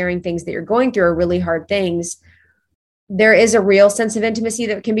you're sharing things that you're going through are really hard things. There is a real sense of intimacy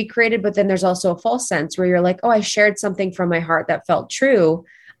that can be created, but then there's also a false sense where you're like, oh, I shared something from my heart that felt true.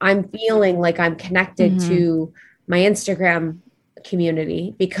 I'm feeling like I'm connected to my Instagram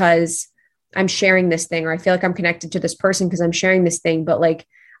community because I'm sharing this thing, or I feel like I'm connected to this person because I'm sharing this thing. But like,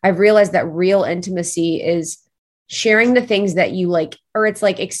 I've realized that real intimacy is sharing the things that you like, or it's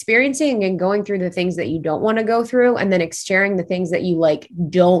like experiencing and going through the things that you don't want to go through, and then sharing the things that you like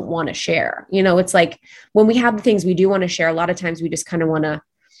don't want to share. You know, it's like when we have the things we do want to share, a lot of times we just kind of want to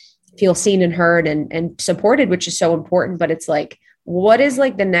feel seen and heard and supported, which is so important. But it's like, what is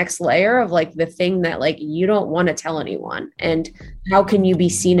like the next layer of like the thing that like you don't want to tell anyone, and how can you be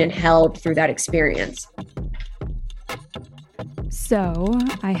seen and held through that experience? So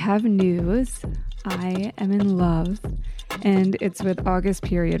I have news. I am in love, and it's with August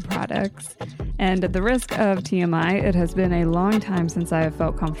period products. And at the risk of TMI, it has been a long time since I have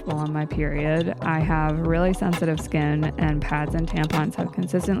felt comfortable on my period. I have really sensitive skin, and pads and tampons have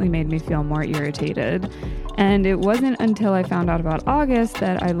consistently made me feel more irritated. And it wasn't until I found out about August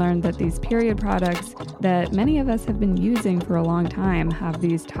that I learned that these period products that many of us have been using for a long time have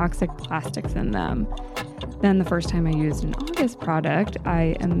these toxic plastics in them. Then the first time I used an August product,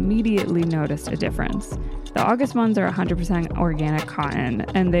 I immediately noticed a difference. The August ones are 100% organic cotton,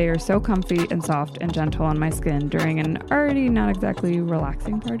 and they are so comfy and soft and gentle on my skin during an already not exactly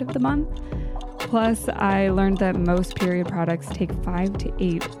relaxing part of the month. Plus, I learned that most period products take 5 to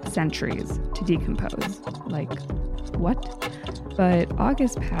 8 centuries to decompose. Like, what? But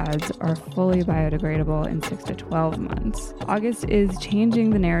August pads are fully biodegradable in 6 to 12 months. August is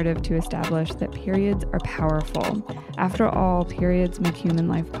changing the narrative to establish that periods are powerful. After all, periods make human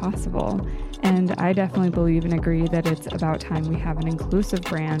life possible. And I definitely believe and agree that it's about time we have an inclusive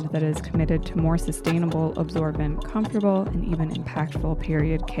brand that is committed to more sustainable, absorbent, comfortable, and even impactful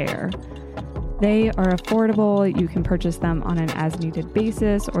period care. They are affordable. You can purchase them on an as-needed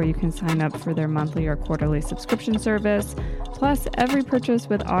basis, or you can sign up for their monthly or quarterly subscription service. Plus, every purchase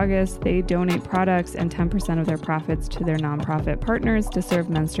with August, they donate products and 10% of their profits to their nonprofit partners to serve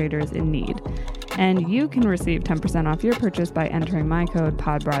menstruators in need. And you can receive 10% off your purchase by entering my code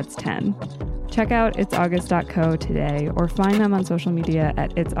PODBROADS10. Check out itsaugust.co today, or find them on social media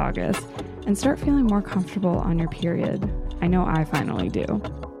at itsaugust, and start feeling more comfortable on your period. I know I finally do.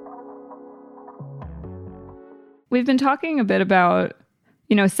 We've been talking a bit about,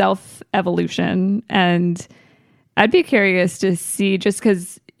 self-evolution, and I'd be curious to see, just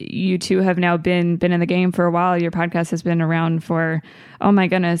because you two have now been in the game for a while, your podcast has been around for, oh my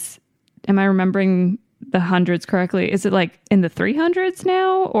goodness, am I remembering the hundreds correctly? Is it like in the 300s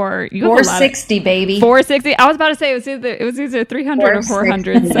now, or you have 460, baby? 460. I was about to say it was either 300 or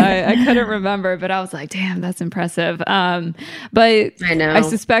 400. I couldn't remember, but I was like, damn, that's impressive. But I know. I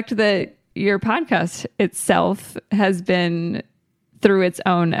suspect that your podcast itself has been through its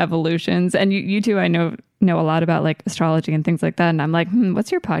own evolutions, and you two, I know a lot about like astrology and things like that. And I'm like, what's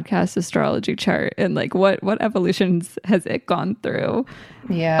your podcast astrology chart? And like, what evolutions has it gone through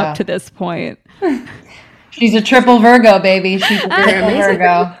up to this point? She's a triple Virgo, baby. She's a triple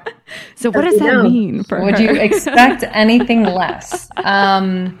Virgo. So what does that mean for Would her? you expect anything less?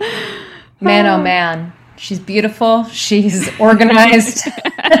 Man, oh man. She's beautiful. She's organized.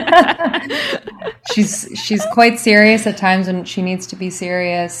 She's quite serious at times when she needs to be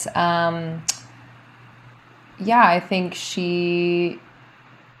serious. I think she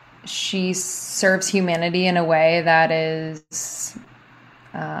serves humanity in a way that is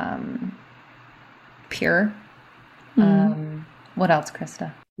pure. What else,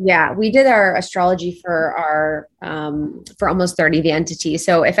 Krista? Yeah, we did our astrology for our for Almost 30, the entity.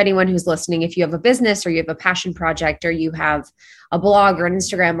 So if anyone who's listening, if you have a business or you have a passion project or you have a blog or an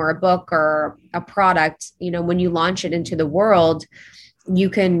Instagram or a book or a product, when you launch it into the world,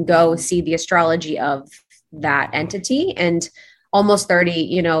 you can go see the astrology of that entity. And Almost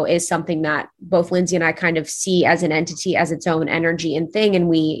 30, is something that both Lindsey and I kind of see as an entity, as its own energy and thing, and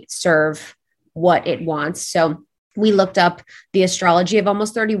we serve what it wants. So we looked up the astrology of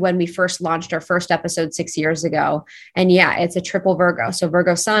Almost 30 when we first launched our first episode 6 years ago. And yeah, it's a triple Virgo. So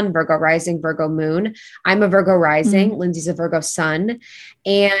Virgo sun, Virgo rising, Virgo moon. I'm a Virgo rising. Lindsey's a Virgo sun.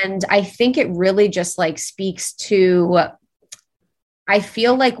 And I think it really just like speaks to, I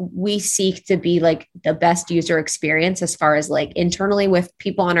feel like we seek to be like the best user experience as far as like internally with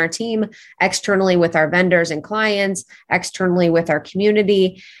people on our team, externally with our vendors and clients, externally with our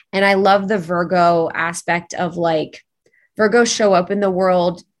community. And I love the Virgo aspect of like Virgos show up in the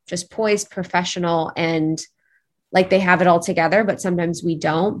world just poised, professional, and like they have it all together, but sometimes we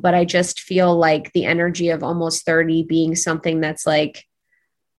don't. But I just feel like the energy of Almost 30 being something that's like,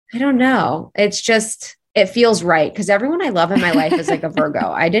 I don't know. It's just, it feels right because everyone I love in my life is like a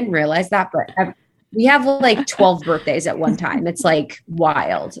Virgo. I didn't realize that, but we have like 12 birthdays at one time. It's like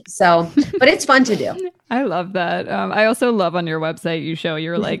wild. So, but it's fun to do. I love that. I also love on your website, you show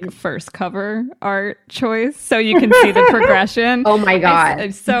your like first cover art choice so you can see the progression. Oh my God.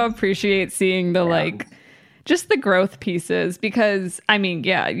 I so appreciate seeing the like, just the growth pieces because I mean,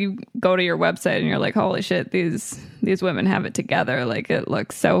 yeah, you go to your website and you're like, holy shit, these women have it together. Like it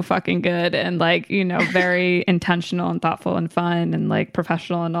looks so fucking good and like, very intentional and thoughtful and fun and like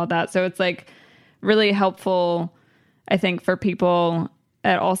professional and all that. So it's like really helpful, I think, for people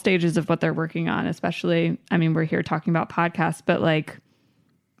at all stages of what they're working on, especially, I mean, we're here talking about podcasts, but like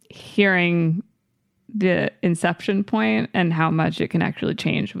hearing the inception point and how much it can actually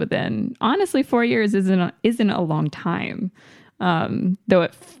change within, honestly, 4 years isn't a long time. Though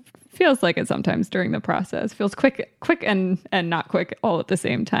it feels like it sometimes during the process. Feels quick and not quick all at the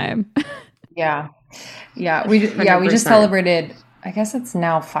same time. Yeah. We just celebrated, I guess it's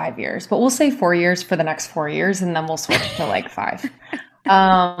now 5 years, but we'll say 4 years for the next 4 years and then we'll switch to like 5.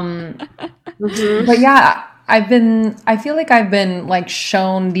 But yeah, I feel like I've been like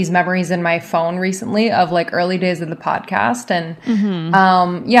shown these memories in my phone recently of like early days of the podcast. And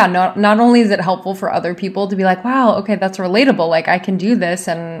not only is it helpful for other people to be like, wow, okay, that's relatable. Like I can do this.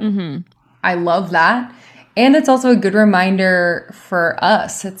 And I love that. And it's also a good reminder for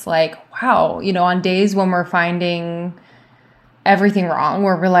us. It's like, wow, on days when we're finding everything wrong,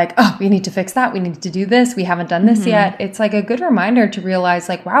 where we're like, oh, we need to fix that. We need to do this. We haven't done this yet. It's like a good reminder to realize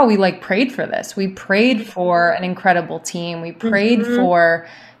like, wow, we like prayed for this. We prayed for an incredible team. We prayed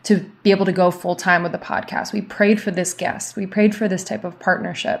to be able to go full time with the podcast. We prayed for this guest. We prayed for this type of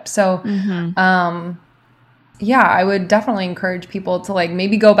partnership. So, I would definitely encourage people to like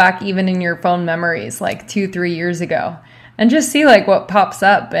maybe go back even in your phone memories, like 2-3 years ago and just see like what pops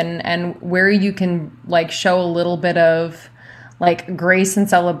up and where you can like show a little bit of like grace and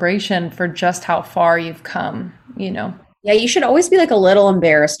celebration for just how far you've come, Yeah, you should always be like a little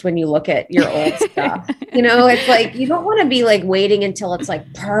embarrassed when you look at your old stuff. It's like, you don't want to be like waiting until it's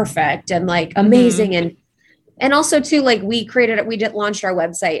like perfect and like amazing. And also too, like we launched our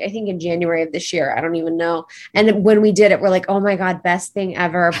website, I think in January of this year. I don't even know. And when we did it, we're like, oh my God, best thing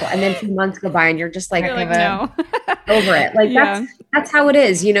ever. And then 2 months go by and you're just like, no. over it. Like that's how it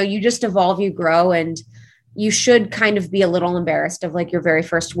is. You just evolve, you grow, and you should kind of be a little embarrassed of like your very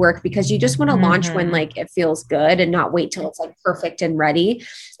first work because you just want to launch when like it feels good and not wait till it's like perfect and ready.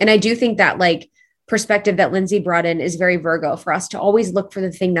 And I do think that like perspective that Lindsey brought in is very Virgo for us to always look for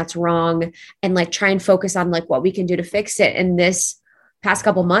the thing that's wrong and like try and focus on like what we can do to fix it. And this past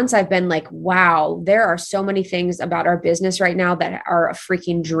couple months, I've been like, wow, there are so many things about our business right now that are a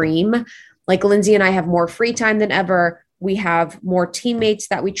freaking dream. Like Lindsey and I have more free time than ever. We have more teammates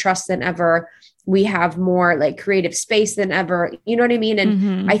that we trust than ever. We have more like creative space than ever. You know what I mean?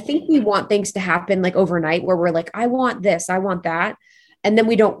 And I think we want things to happen like overnight where we're like, I want this, I want that. And then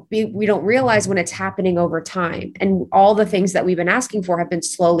we don't realize when it's happening over time. And all the things that we've been asking for have been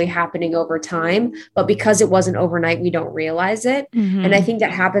slowly happening over time. But because it wasn't overnight, we don't realize it. And I think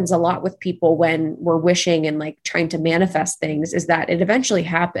that happens a lot with people when we're wishing and like trying to manifest things, is that it eventually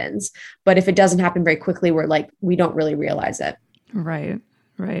happens. But if it doesn't happen very quickly, we're like, we don't really realize it. Right.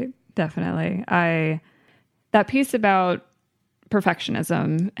 Definitely. That piece about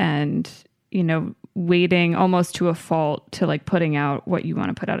perfectionism and, waiting almost to a fault to like putting out what you want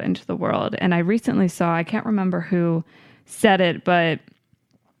to put out into the world. And I recently saw, I can't remember who said it, but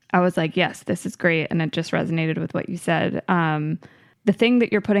I was like, yes, this is great. And it just resonated with what you said. the thing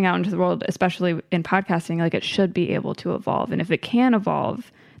that you're putting out into the world, especially in podcasting, like it should be able to evolve. And if it can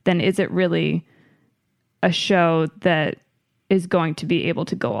evolve, then is it really a show that is going to be able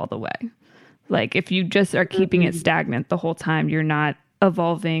to go all the way? Like if you just are keeping it stagnant the whole time, you're not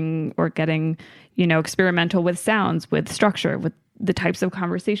evolving or getting, experimental with sounds, with structure, with the types of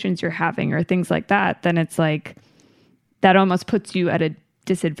conversations you're having or things like that, then it's like that almost puts you at a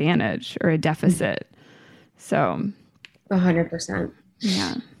disadvantage or a deficit. So 100%.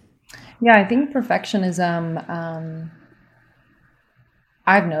 Yeah. Yeah. I think perfectionism,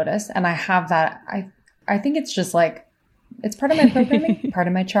 I've noticed, and I have that. I think it's just like, it's part of my programming, part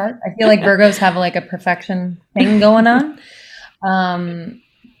of my chart. I feel like Virgos have like a perfection thing going on.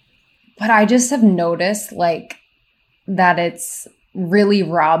 But I just have noticed like that it's really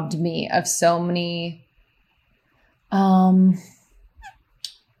robbed me of so many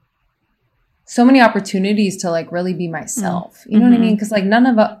opportunities to like really be myself. You know what I mean? Cause like none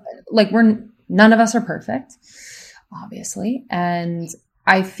of us are perfect, obviously. And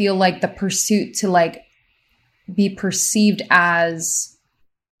I feel like the pursuit to like be perceived as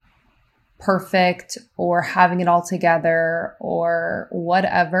perfect or having it all together or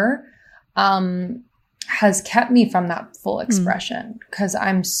whatever, has kept me from that full expression because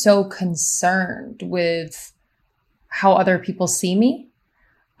I'm so concerned with how other people see me.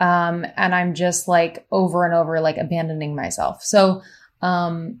 And I'm just like over and over, like abandoning myself. So,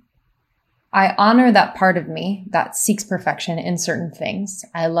 I honor that part of me that seeks perfection in certain things.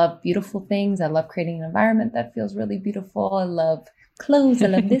 I love beautiful things. I love creating an environment that feels really beautiful. I love clothes. I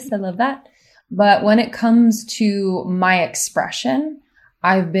love this. I love that. But when it comes to my expression,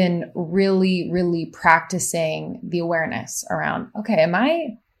 I've been really, really practicing the awareness around, okay, am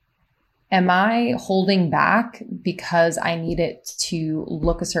I holding back because I need it to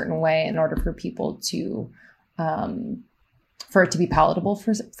look a certain way in order for people to, for it to be palatable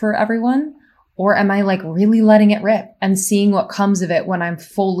for everyone? Or am I like really letting it rip and seeing what comes of it when I'm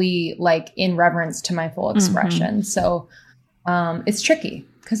fully like in reverence to my full expression? So it's tricky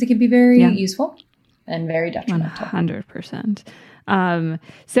because it can be very useful and very detrimental. 100%.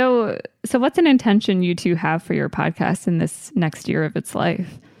 So what's an intention you two have for your podcast in this next year of its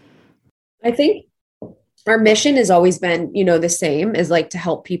life? I think our mission has always been, the same, is like to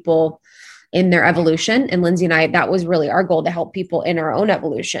help people in their evolution. And Lindsey and I, that was really our goal, to help people in our own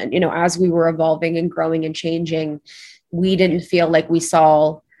evolution. As we were evolving and growing and changing, we didn't feel like we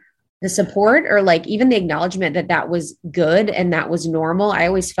saw the support or like even the acknowledgement that that was good and that was normal. I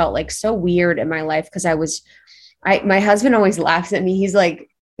always felt like so weird in my life because my husband always laughs at me. He's like,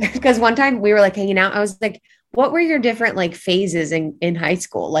 because one time we were like hanging out, I was like, what were your different like phases in high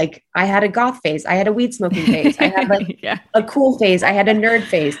school? Like I had a goth phase. I had a weed smoking phase. I had like a cool phase. I had a nerd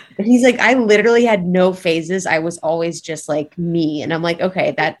phase. And he's like, I literally had no phases. I was always just like me. And I'm like,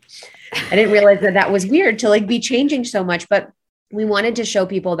 okay, I didn't realize that was weird to like be changing so much, but we wanted to show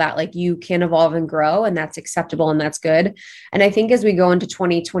people that like you can evolve and grow and that's acceptable and that's good. And I think as we go into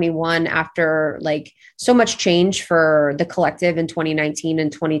 2021, after like so much change for the collective in 2019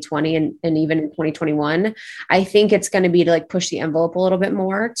 and 2020 and even in 2021, I think it's going to be to like push the envelope a little bit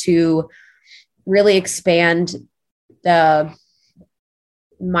more to really expand the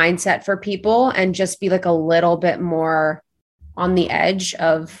mindset for people and just be like a little bit more on the edge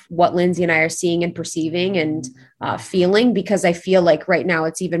of what Lindsey and I are seeing and perceiving and feeling, because I feel like right now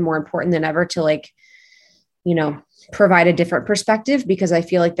it's even more important than ever to like, provide a different perspective, because I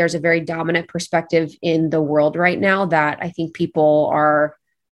feel like there's a very dominant perspective in the world right now that I think people are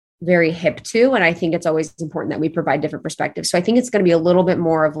very hip to. And I think it's always important that we provide different perspectives. So I think it's going to be a little bit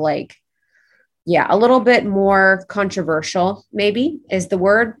more of like, a little bit more controversial, maybe is the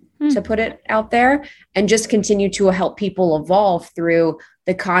word to put it out there, and just continue to help people evolve through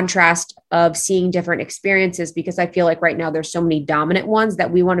the contrast of seeing different experiences, because I feel like right now there's so many dominant ones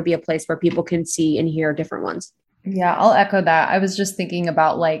that we want to be a place where people can see and hear different ones. Yeah, I'll echo that. I was just thinking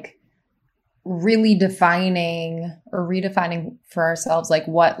about like really defining or redefining for ourselves, like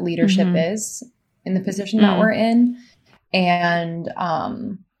what leadership is in the position that we're in. And,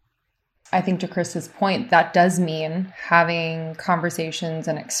 I think to Krista's point, that does mean having conversations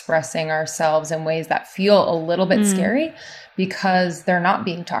and expressing ourselves in ways that feel a little bit scary because they're not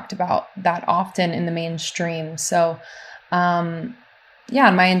being talked about that often in the mainstream. So, my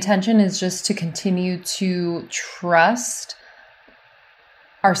intention is just to continue to trust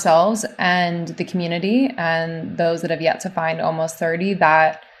ourselves and the community and those that have yet to find almost 30,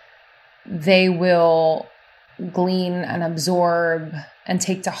 that they will glean and absorb and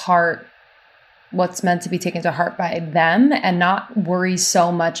take to heart what's meant to be taken to heart by them, and not worry so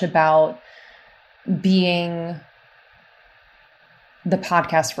much about being the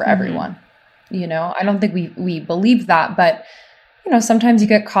podcast for everyone. You know, I don't think we believe that, but you know, sometimes you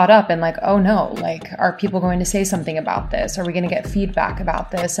get caught up in like, oh no, like, are people going to say something about this? Are we going to get feedback about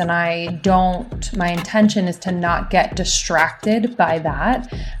this? And my intention is to not get distracted by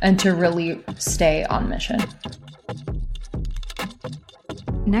that and to really stay on mission.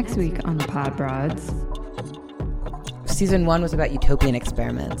 Next week on the Pod Broads. Season 1 was about utopian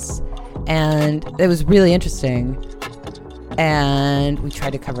experiments, and it was really interesting. And we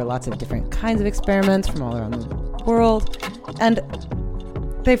tried to cover lots of different kinds of experiments from all around the world, and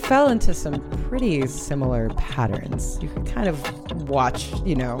they fell into some pretty similar patterns. You could kind of watch,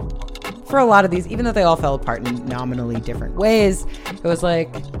 you know, for a lot of these, even though they all fell apart in nominally different ways, it was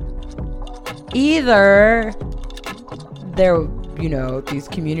like either there, you know, these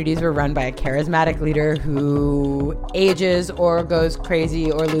communities were run by a charismatic leader who ages or goes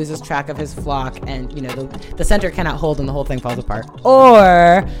crazy or loses track of his flock, and, you know, the center cannot hold and the whole thing falls apart.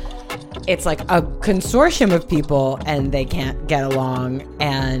 Or it's like a consortium of people and they can't get along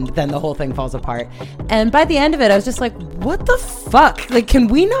and then the whole thing falls apart. And by the end of it, I was just like, what the fuck? Like, can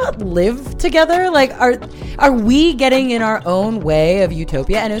we not live together? Like, are we getting in our own way of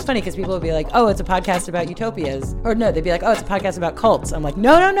utopia? And it was funny because people would be like, oh, it's a podcast about utopias. Or no, they'd be like, oh, it's a podcast about cults. I'm like,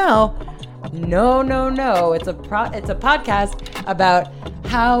 no. It's a podcast about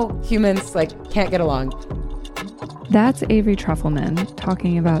how humans like can't get along. That's Avery Trufelman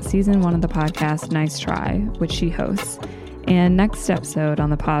talking about season 1 of the podcast Nice Try, which she hosts. And next episode on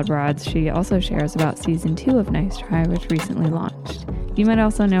the Pod Broads, she also shares about season 2 of Nice Try, which recently launched. You might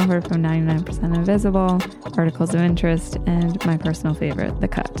also know her from 99% Invisible, Articles of Interest, and my personal favorite, The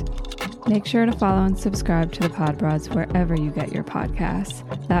Cut. Make sure to follow and subscribe to the Pod Broads wherever you get your podcasts.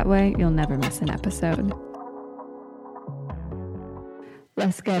 That way, you'll never miss an episode.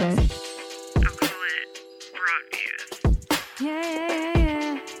 Let's get it. Yeah.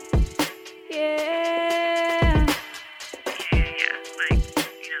 Like,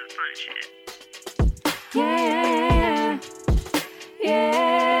 you know, the fun shit. Yeah.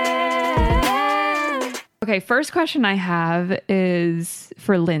 Okay, first question I have is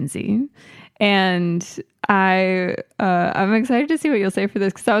for Lindsey. And I'm excited to see what you'll say for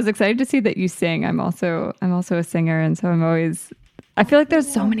this, because I was excited to see that you sing. I'm also a singer, and so I feel like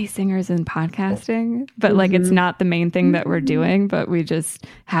there's so many singers in podcasting, but like it's not the main thing that we're doing, but we just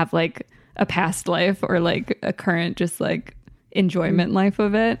have like a past life or like a current just like enjoyment life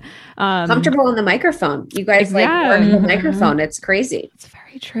of it. Comfortable on the microphone. You guys like work the microphone. It's crazy. It's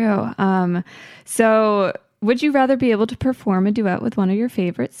very true. So would you rather be able to perform a duet with one of your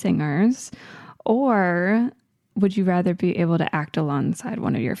favorite singers, or would you rather be able to act alongside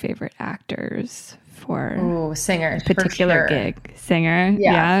one of your favorite actors for singer, a particular gig? Singer?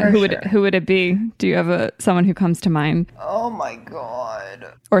 Yeah. Who would it be? Do you have someone who comes to mind? Oh my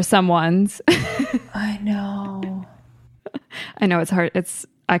God. Or someone's? I know. I know it's hard.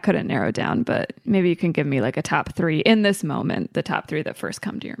 I couldn't narrow down, but maybe you can give me like a top 3 in this moment, the top 3 that first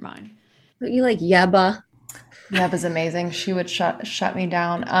come to your mind. Don't you like Yeba? Yeba's amazing. She would shut me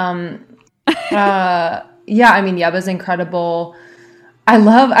down. Yeah, I mean, Yeba's incredible.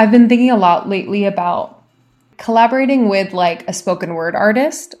 I've been thinking a lot lately about collaborating with like a spoken word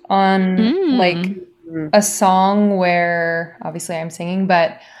artist on like a song where obviously I'm singing,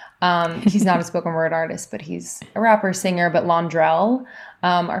 but he's not a spoken word artist, but he's a rapper, singer. But Londrell,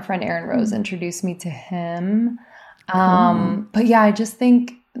 our friend Aaron Rose introduced me to him. But yeah, I just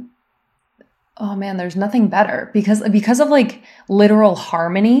think, oh man, there's nothing better because of like literal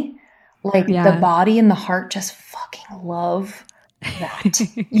harmony. Like the body and the heart just fucking love that.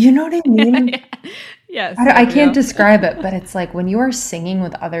 You know what I mean? Yes. I can't describe it, but it's like when you are singing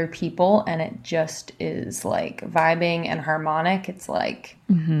with other people and it just is like vibing and harmonic, it's like,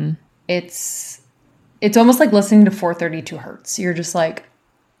 it's almost like listening to 432 hertz. You're just like,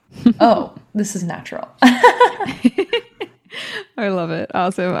 oh, this is natural. I love it.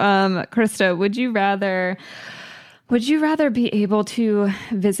 Awesome. Krista, would you rather be able to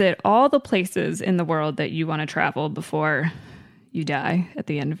visit all the places in the world that you want to travel before you die at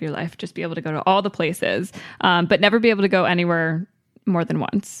the end of your life? Just be able to go to all the places, but never be able to go anywhere more than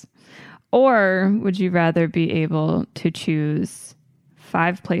once? Or would you rather be able to choose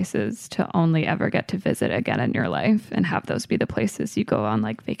 5 places to only ever get to visit again in your life and have those be the places you go on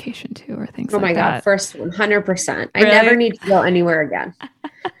like vacation to or things like that? Oh my God. First 100%. I never need to go anywhere again.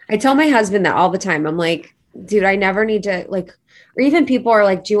 I tell my husband that all the time. I'm like, dude, I never need to like, or even people are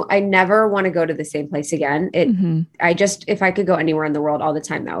like, I never want to go to the same place again. If I could go anywhere in the world all the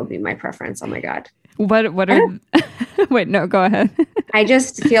time, that would be my preference. Oh my God. What are, wait, no, go ahead. I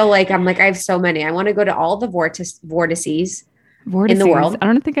just feel like I have so many. I want to go to all the vortices. Vortices. in the world. I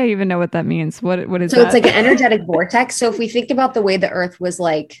don't think I even know what that means. What is So that? it's like an energetic vortex. So if we think about the way the earth was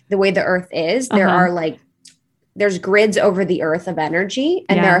like, the way the earth is, there are like, there's grids over the earth of energy.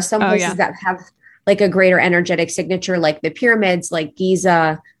 And there are some places that have like a greater energetic signature, like the pyramids, like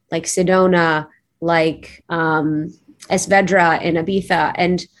Giza, like Sedona, like Esvedra in Ibiza.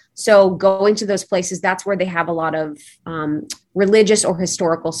 And so going to those places, that's where they have a lot of religious or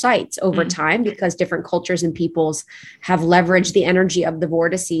historical sites over time, because different cultures and peoples have leveraged the energy of the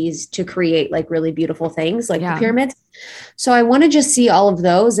vortices to create like really beautiful things like the pyramids. So I want to just see all of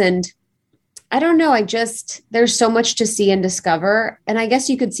those. And I don't know, there's so much to see and discover. And I guess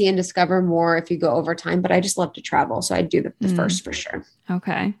you could see and discover more if you go over time, but I just love to travel. So I'd do the first for sure.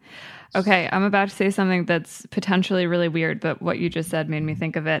 Okay. I'm about to say something that's potentially really weird, but what you just said made me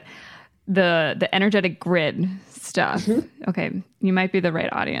think of it. The energetic grid stuff. Okay, you might be the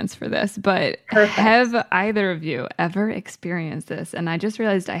right audience for this, but have either of you ever experienced this? And I just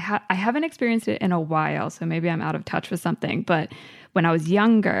realized I haven't experienced it in a while, so maybe I'm out of touch with something. But when I was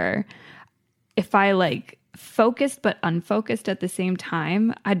younger, if I like focused but unfocused at the same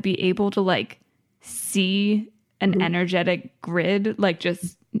time, I'd be able to like see an energetic grid, like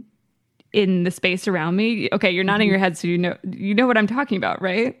just in the space around me. Okay, you're nodding your head, so you know what I'm talking about,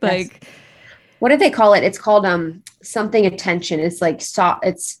 right? Like, what do they call it? It's called something attention. It's like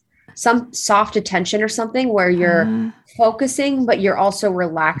it's some soft attention or something where you're focusing, but you're also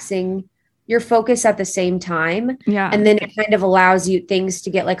relaxing your focus at the same time. Yeah. And then it kind of allows you things to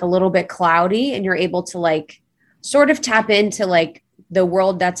get like a little bit cloudy, and you're able to like sort of tap into like the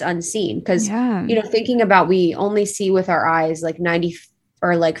world that's unseen. Because, thinking about, we only see with our eyes like 90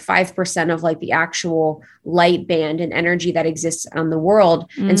 or like 5% of like the actual light band and energy that exists on the world.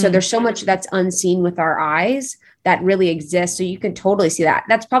 And so there's so much that's unseen with our eyes that really exists. So you can totally see that.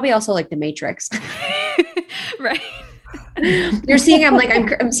 That's probably also like the Matrix. Right. You're seeing,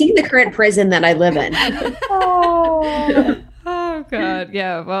 I'm seeing the current prison that I live in. Oh God.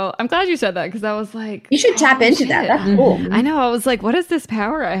 Yeah. Well, I'm glad you said that, because I was like, you should tap into that. That's cool. I know. I was like, what is this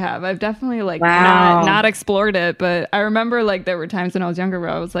power I have? I've definitely like not explored it, but I remember like there were times when I was younger where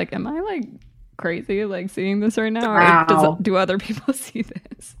I was like, am I like crazy like seeing this right now? Or do other people see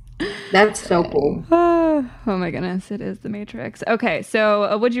this? That's so cool. Oh my goodness. It is the Matrix. Okay.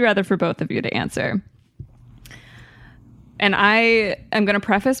 So would you rather for both of you to answer? And I am going to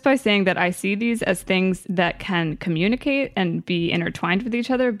preface by saying that I see these as things that can communicate and be intertwined with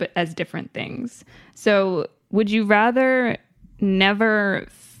each other, but as different things. So would you rather never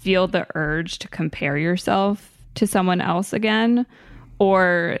feel the urge to compare yourself to someone else again,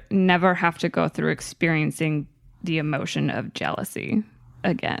 or never have to go through experiencing the emotion of jealousy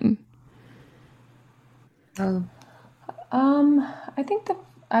again? I think that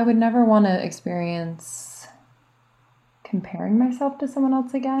I would never want to experience comparing myself to someone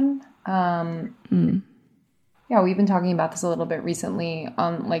else again. Yeah, we've been talking about this a little bit recently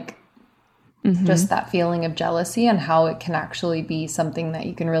on like just that feeling of jealousy and how it can actually be something that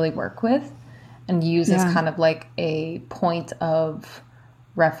you can really work with and use as kind of like a point of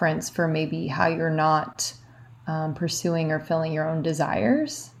reference for maybe how you're not pursuing or filling your own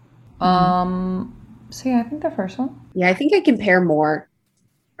desires. So yeah, I think the first one. Yeah, I think I compare more,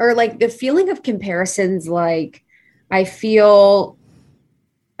 or like the feeling of comparisons, like I feel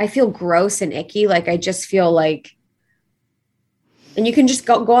gross and icky. Like I just feel like, and you can just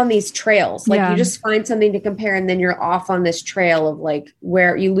go on these trails. Like you just find something to compare, and then you're off on this trail of like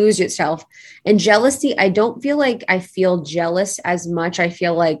where you lose yourself. And jealousy, I don't feel like I feel jealous as much. I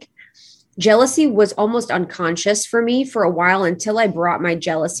feel like jealousy was almost unconscious for me for a while until I brought my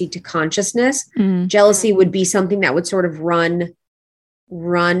jealousy to consciousness. Jealousy would be something that would sort of run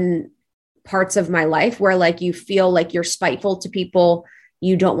parts of my life where like you feel like you're spiteful to people,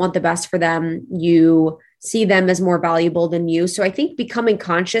 you don't want the best for them, you see them as more valuable than you. So I think becoming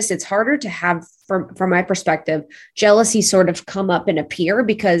conscious, it's harder to have, from my perspective, jealousy sort of come up and appear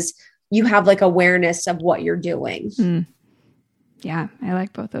because you have like awareness of what you're doing. Yeah, I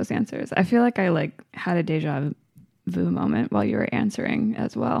like both those answers. I feel like I like had a deja vu moment while you were answering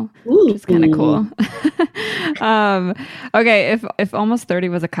as well, which is kind of cool. Okay, if almost 30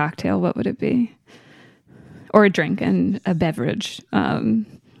 was a cocktail, what would it be? Or a drink and a beverage?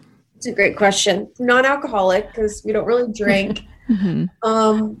 It's a great question. Non-alcoholic, because we don't really drink.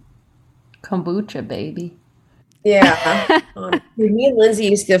 Kombucha, baby. Yeah. Me and Lindsey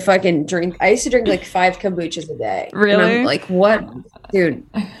used to fucking drink. I used to drink like 5 kombuchas a day. Really? And I'm like, what? Dude.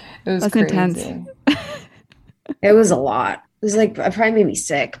 It was That's crazy. intense. It was a lot. It was like, it probably made me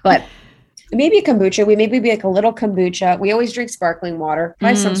sick, but maybe a kombucha. We maybe be like a little kombucha. We always drink sparkling water.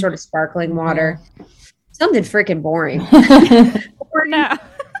 Buy some sort of sparkling water. Sounded freaking boring. No.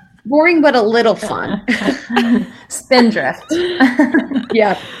 Boring, but a little fun. Spindrift.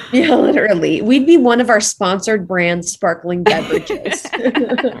 Yeah, literally. We'd be one of our sponsored brand sparkling beverages.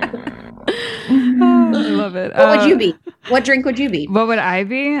 I love it. What would you be? What drink would you be? What would I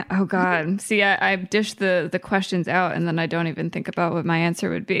be? Oh God. See, I dished the questions out and then I don't even think about what my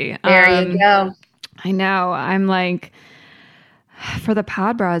answer would be. There you go. I know. I'm like, for the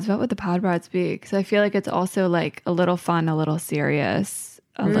pod broads, what would the pod broads be? Because I feel like it's also like a little fun, a little serious,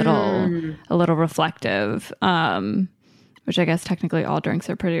 a little reflective. Which I guess technically all drinks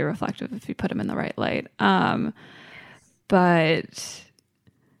are pretty reflective if you put them in the right light. But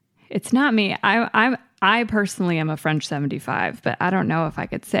it's not me. I personally am a French 75, but I don't know if I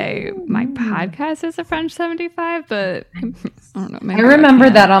could say my podcast is a French 75, but I don't know. I remember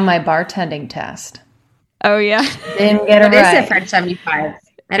that on my bartending test. Oh yeah. Didn't get it What right. is a French 75?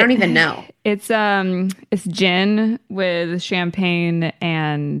 I don't even know. It's gin with champagne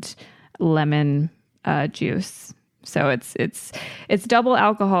and lemon juice. So it's double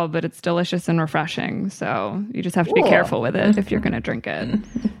alcohol, but it's delicious and refreshing. So you just have to be careful with it if you're going to drink it.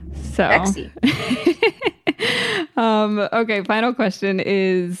 So, okay. Final question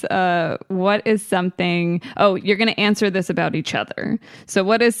is, what is something, you're going to answer this about each other. So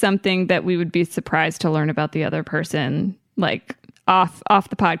what is something that we would be surprised to learn about the other person, like off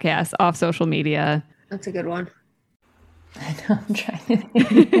the podcast, off social media? That's a good one. I know, I'm trying to think.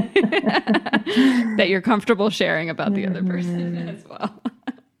 That you're comfortable sharing about the other person as well.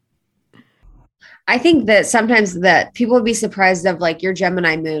 I think that sometimes that people would be surprised of like your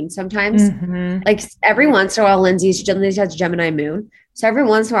Gemini moon. Sometimes like every once in a while, Lindsay has Gemini moon. So every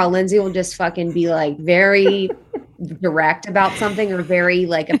once in a while, Lindsay will just fucking be like very direct about something or very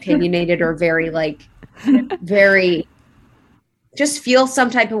like opinionated or very just feel some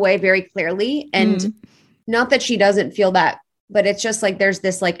type of way very clearly. And not that she doesn't feel that, but it's just like there's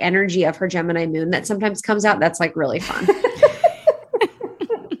this like energy of her Gemini moon that sometimes comes out that's like really fun.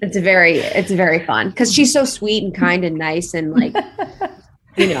 It's very fun because she's so sweet and kind and nice and like,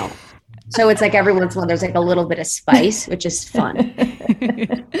 so it's like every once in a while there's like a little bit of spice, which is fun.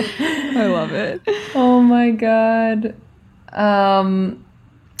 I love it. Oh my God. Man,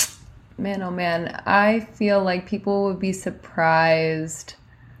 oh man. I feel like people would be surprised.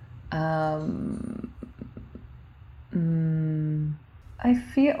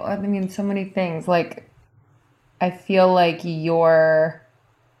 So many things. Like, I feel like your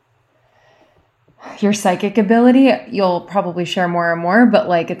psychic ability, you'll probably share more and more, but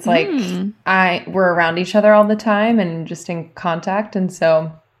like, it's like we're around each other all the time and just in contact. And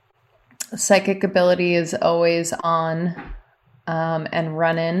so psychic ability is always on, and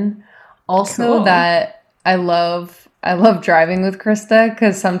running. Also cool. That I love driving with Krista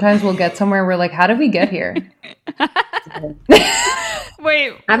because sometimes we'll get somewhere we're like, how did we get here?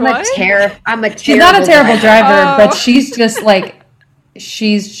 Wait, I'm what? a terrible She's not a terrible driver, but she's just like,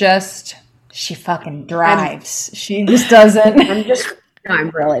 she fucking drives. She just doesn't.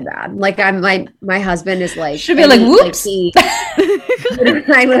 I'm really bad. Like my husband is like, she'll be like, whoops. I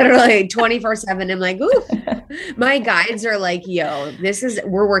literally 24/7. I'm like, oof. My guides are like, yo,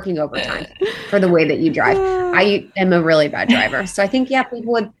 we're working overtime for the way that you drive. I am a really bad driver. So I think,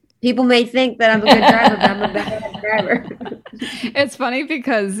 people may think that I'm a good driver, but I'm a bad driver. It's funny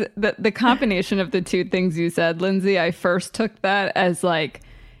because the combination of the two things you said, Lindsay, I first took that as like,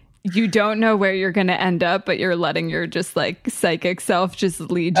 you don't know where you're going to end up, but you're letting your just like psychic self just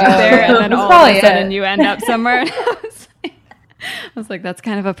lead you there. And then all of a sudden you end up somewhere. I was like, that's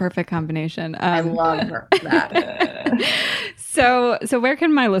kind of a perfect combination. I love that. So where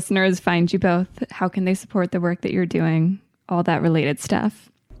can my listeners find you both? How can they support the work that you're doing? All that related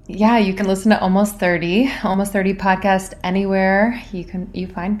stuff. Yeah, you can listen to Almost 30 podcast anywhere you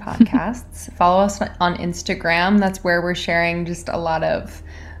find podcasts. Follow us on Instagram. That's where we're sharing just a lot of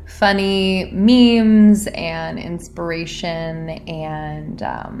funny memes and inspiration and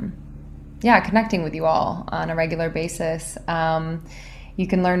connecting with you all on a regular basis. You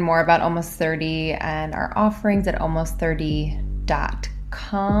can learn more about Almost 30 and our offerings at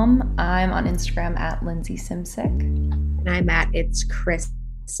almost30.com. I'm on Instagram at Lindsey Simcik. And I'm at It's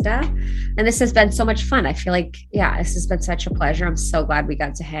Krista. And this has been so much fun. I feel like, this has been such a pleasure. I'm so glad we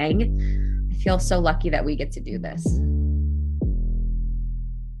got to hang. I feel so lucky that we get to do this.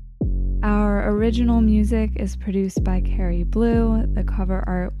 Our original music is produced by Carrie Blue. The cover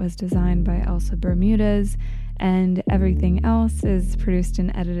art was designed by Elsa Bermudez. And everything else is produced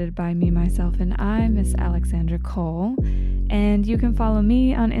and edited by me, myself, and I, Miss Alexandra Cole. And you can follow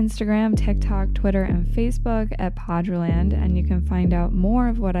me on Instagram, TikTok, Twitter, and Facebook at Podreland. And you can find out more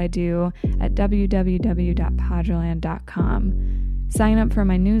of what I do at www.podreland.com. Sign up for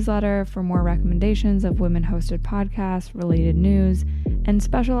my newsletter for more recommendations of women-hosted podcasts, related news, and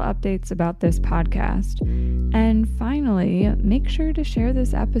special updates about this podcast. And finally, make sure to share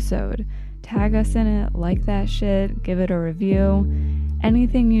this episode. Tag us in it, like that shit, give it a review.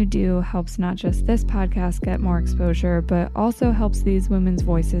 Anything you do helps not just this podcast get more exposure, but also helps these women's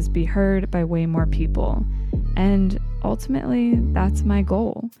voices be heard by way more people. And ultimately, that's my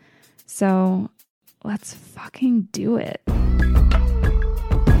goal. So let's fucking do it.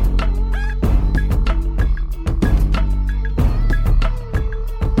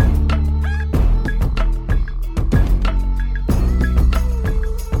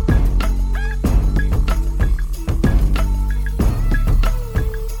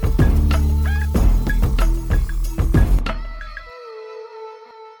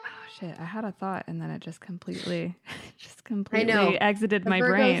 I had a thought and then it just completely exited my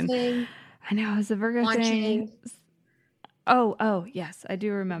brain. Thing. I know, it was a Virgo thing. Oh, yes, I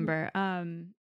do remember.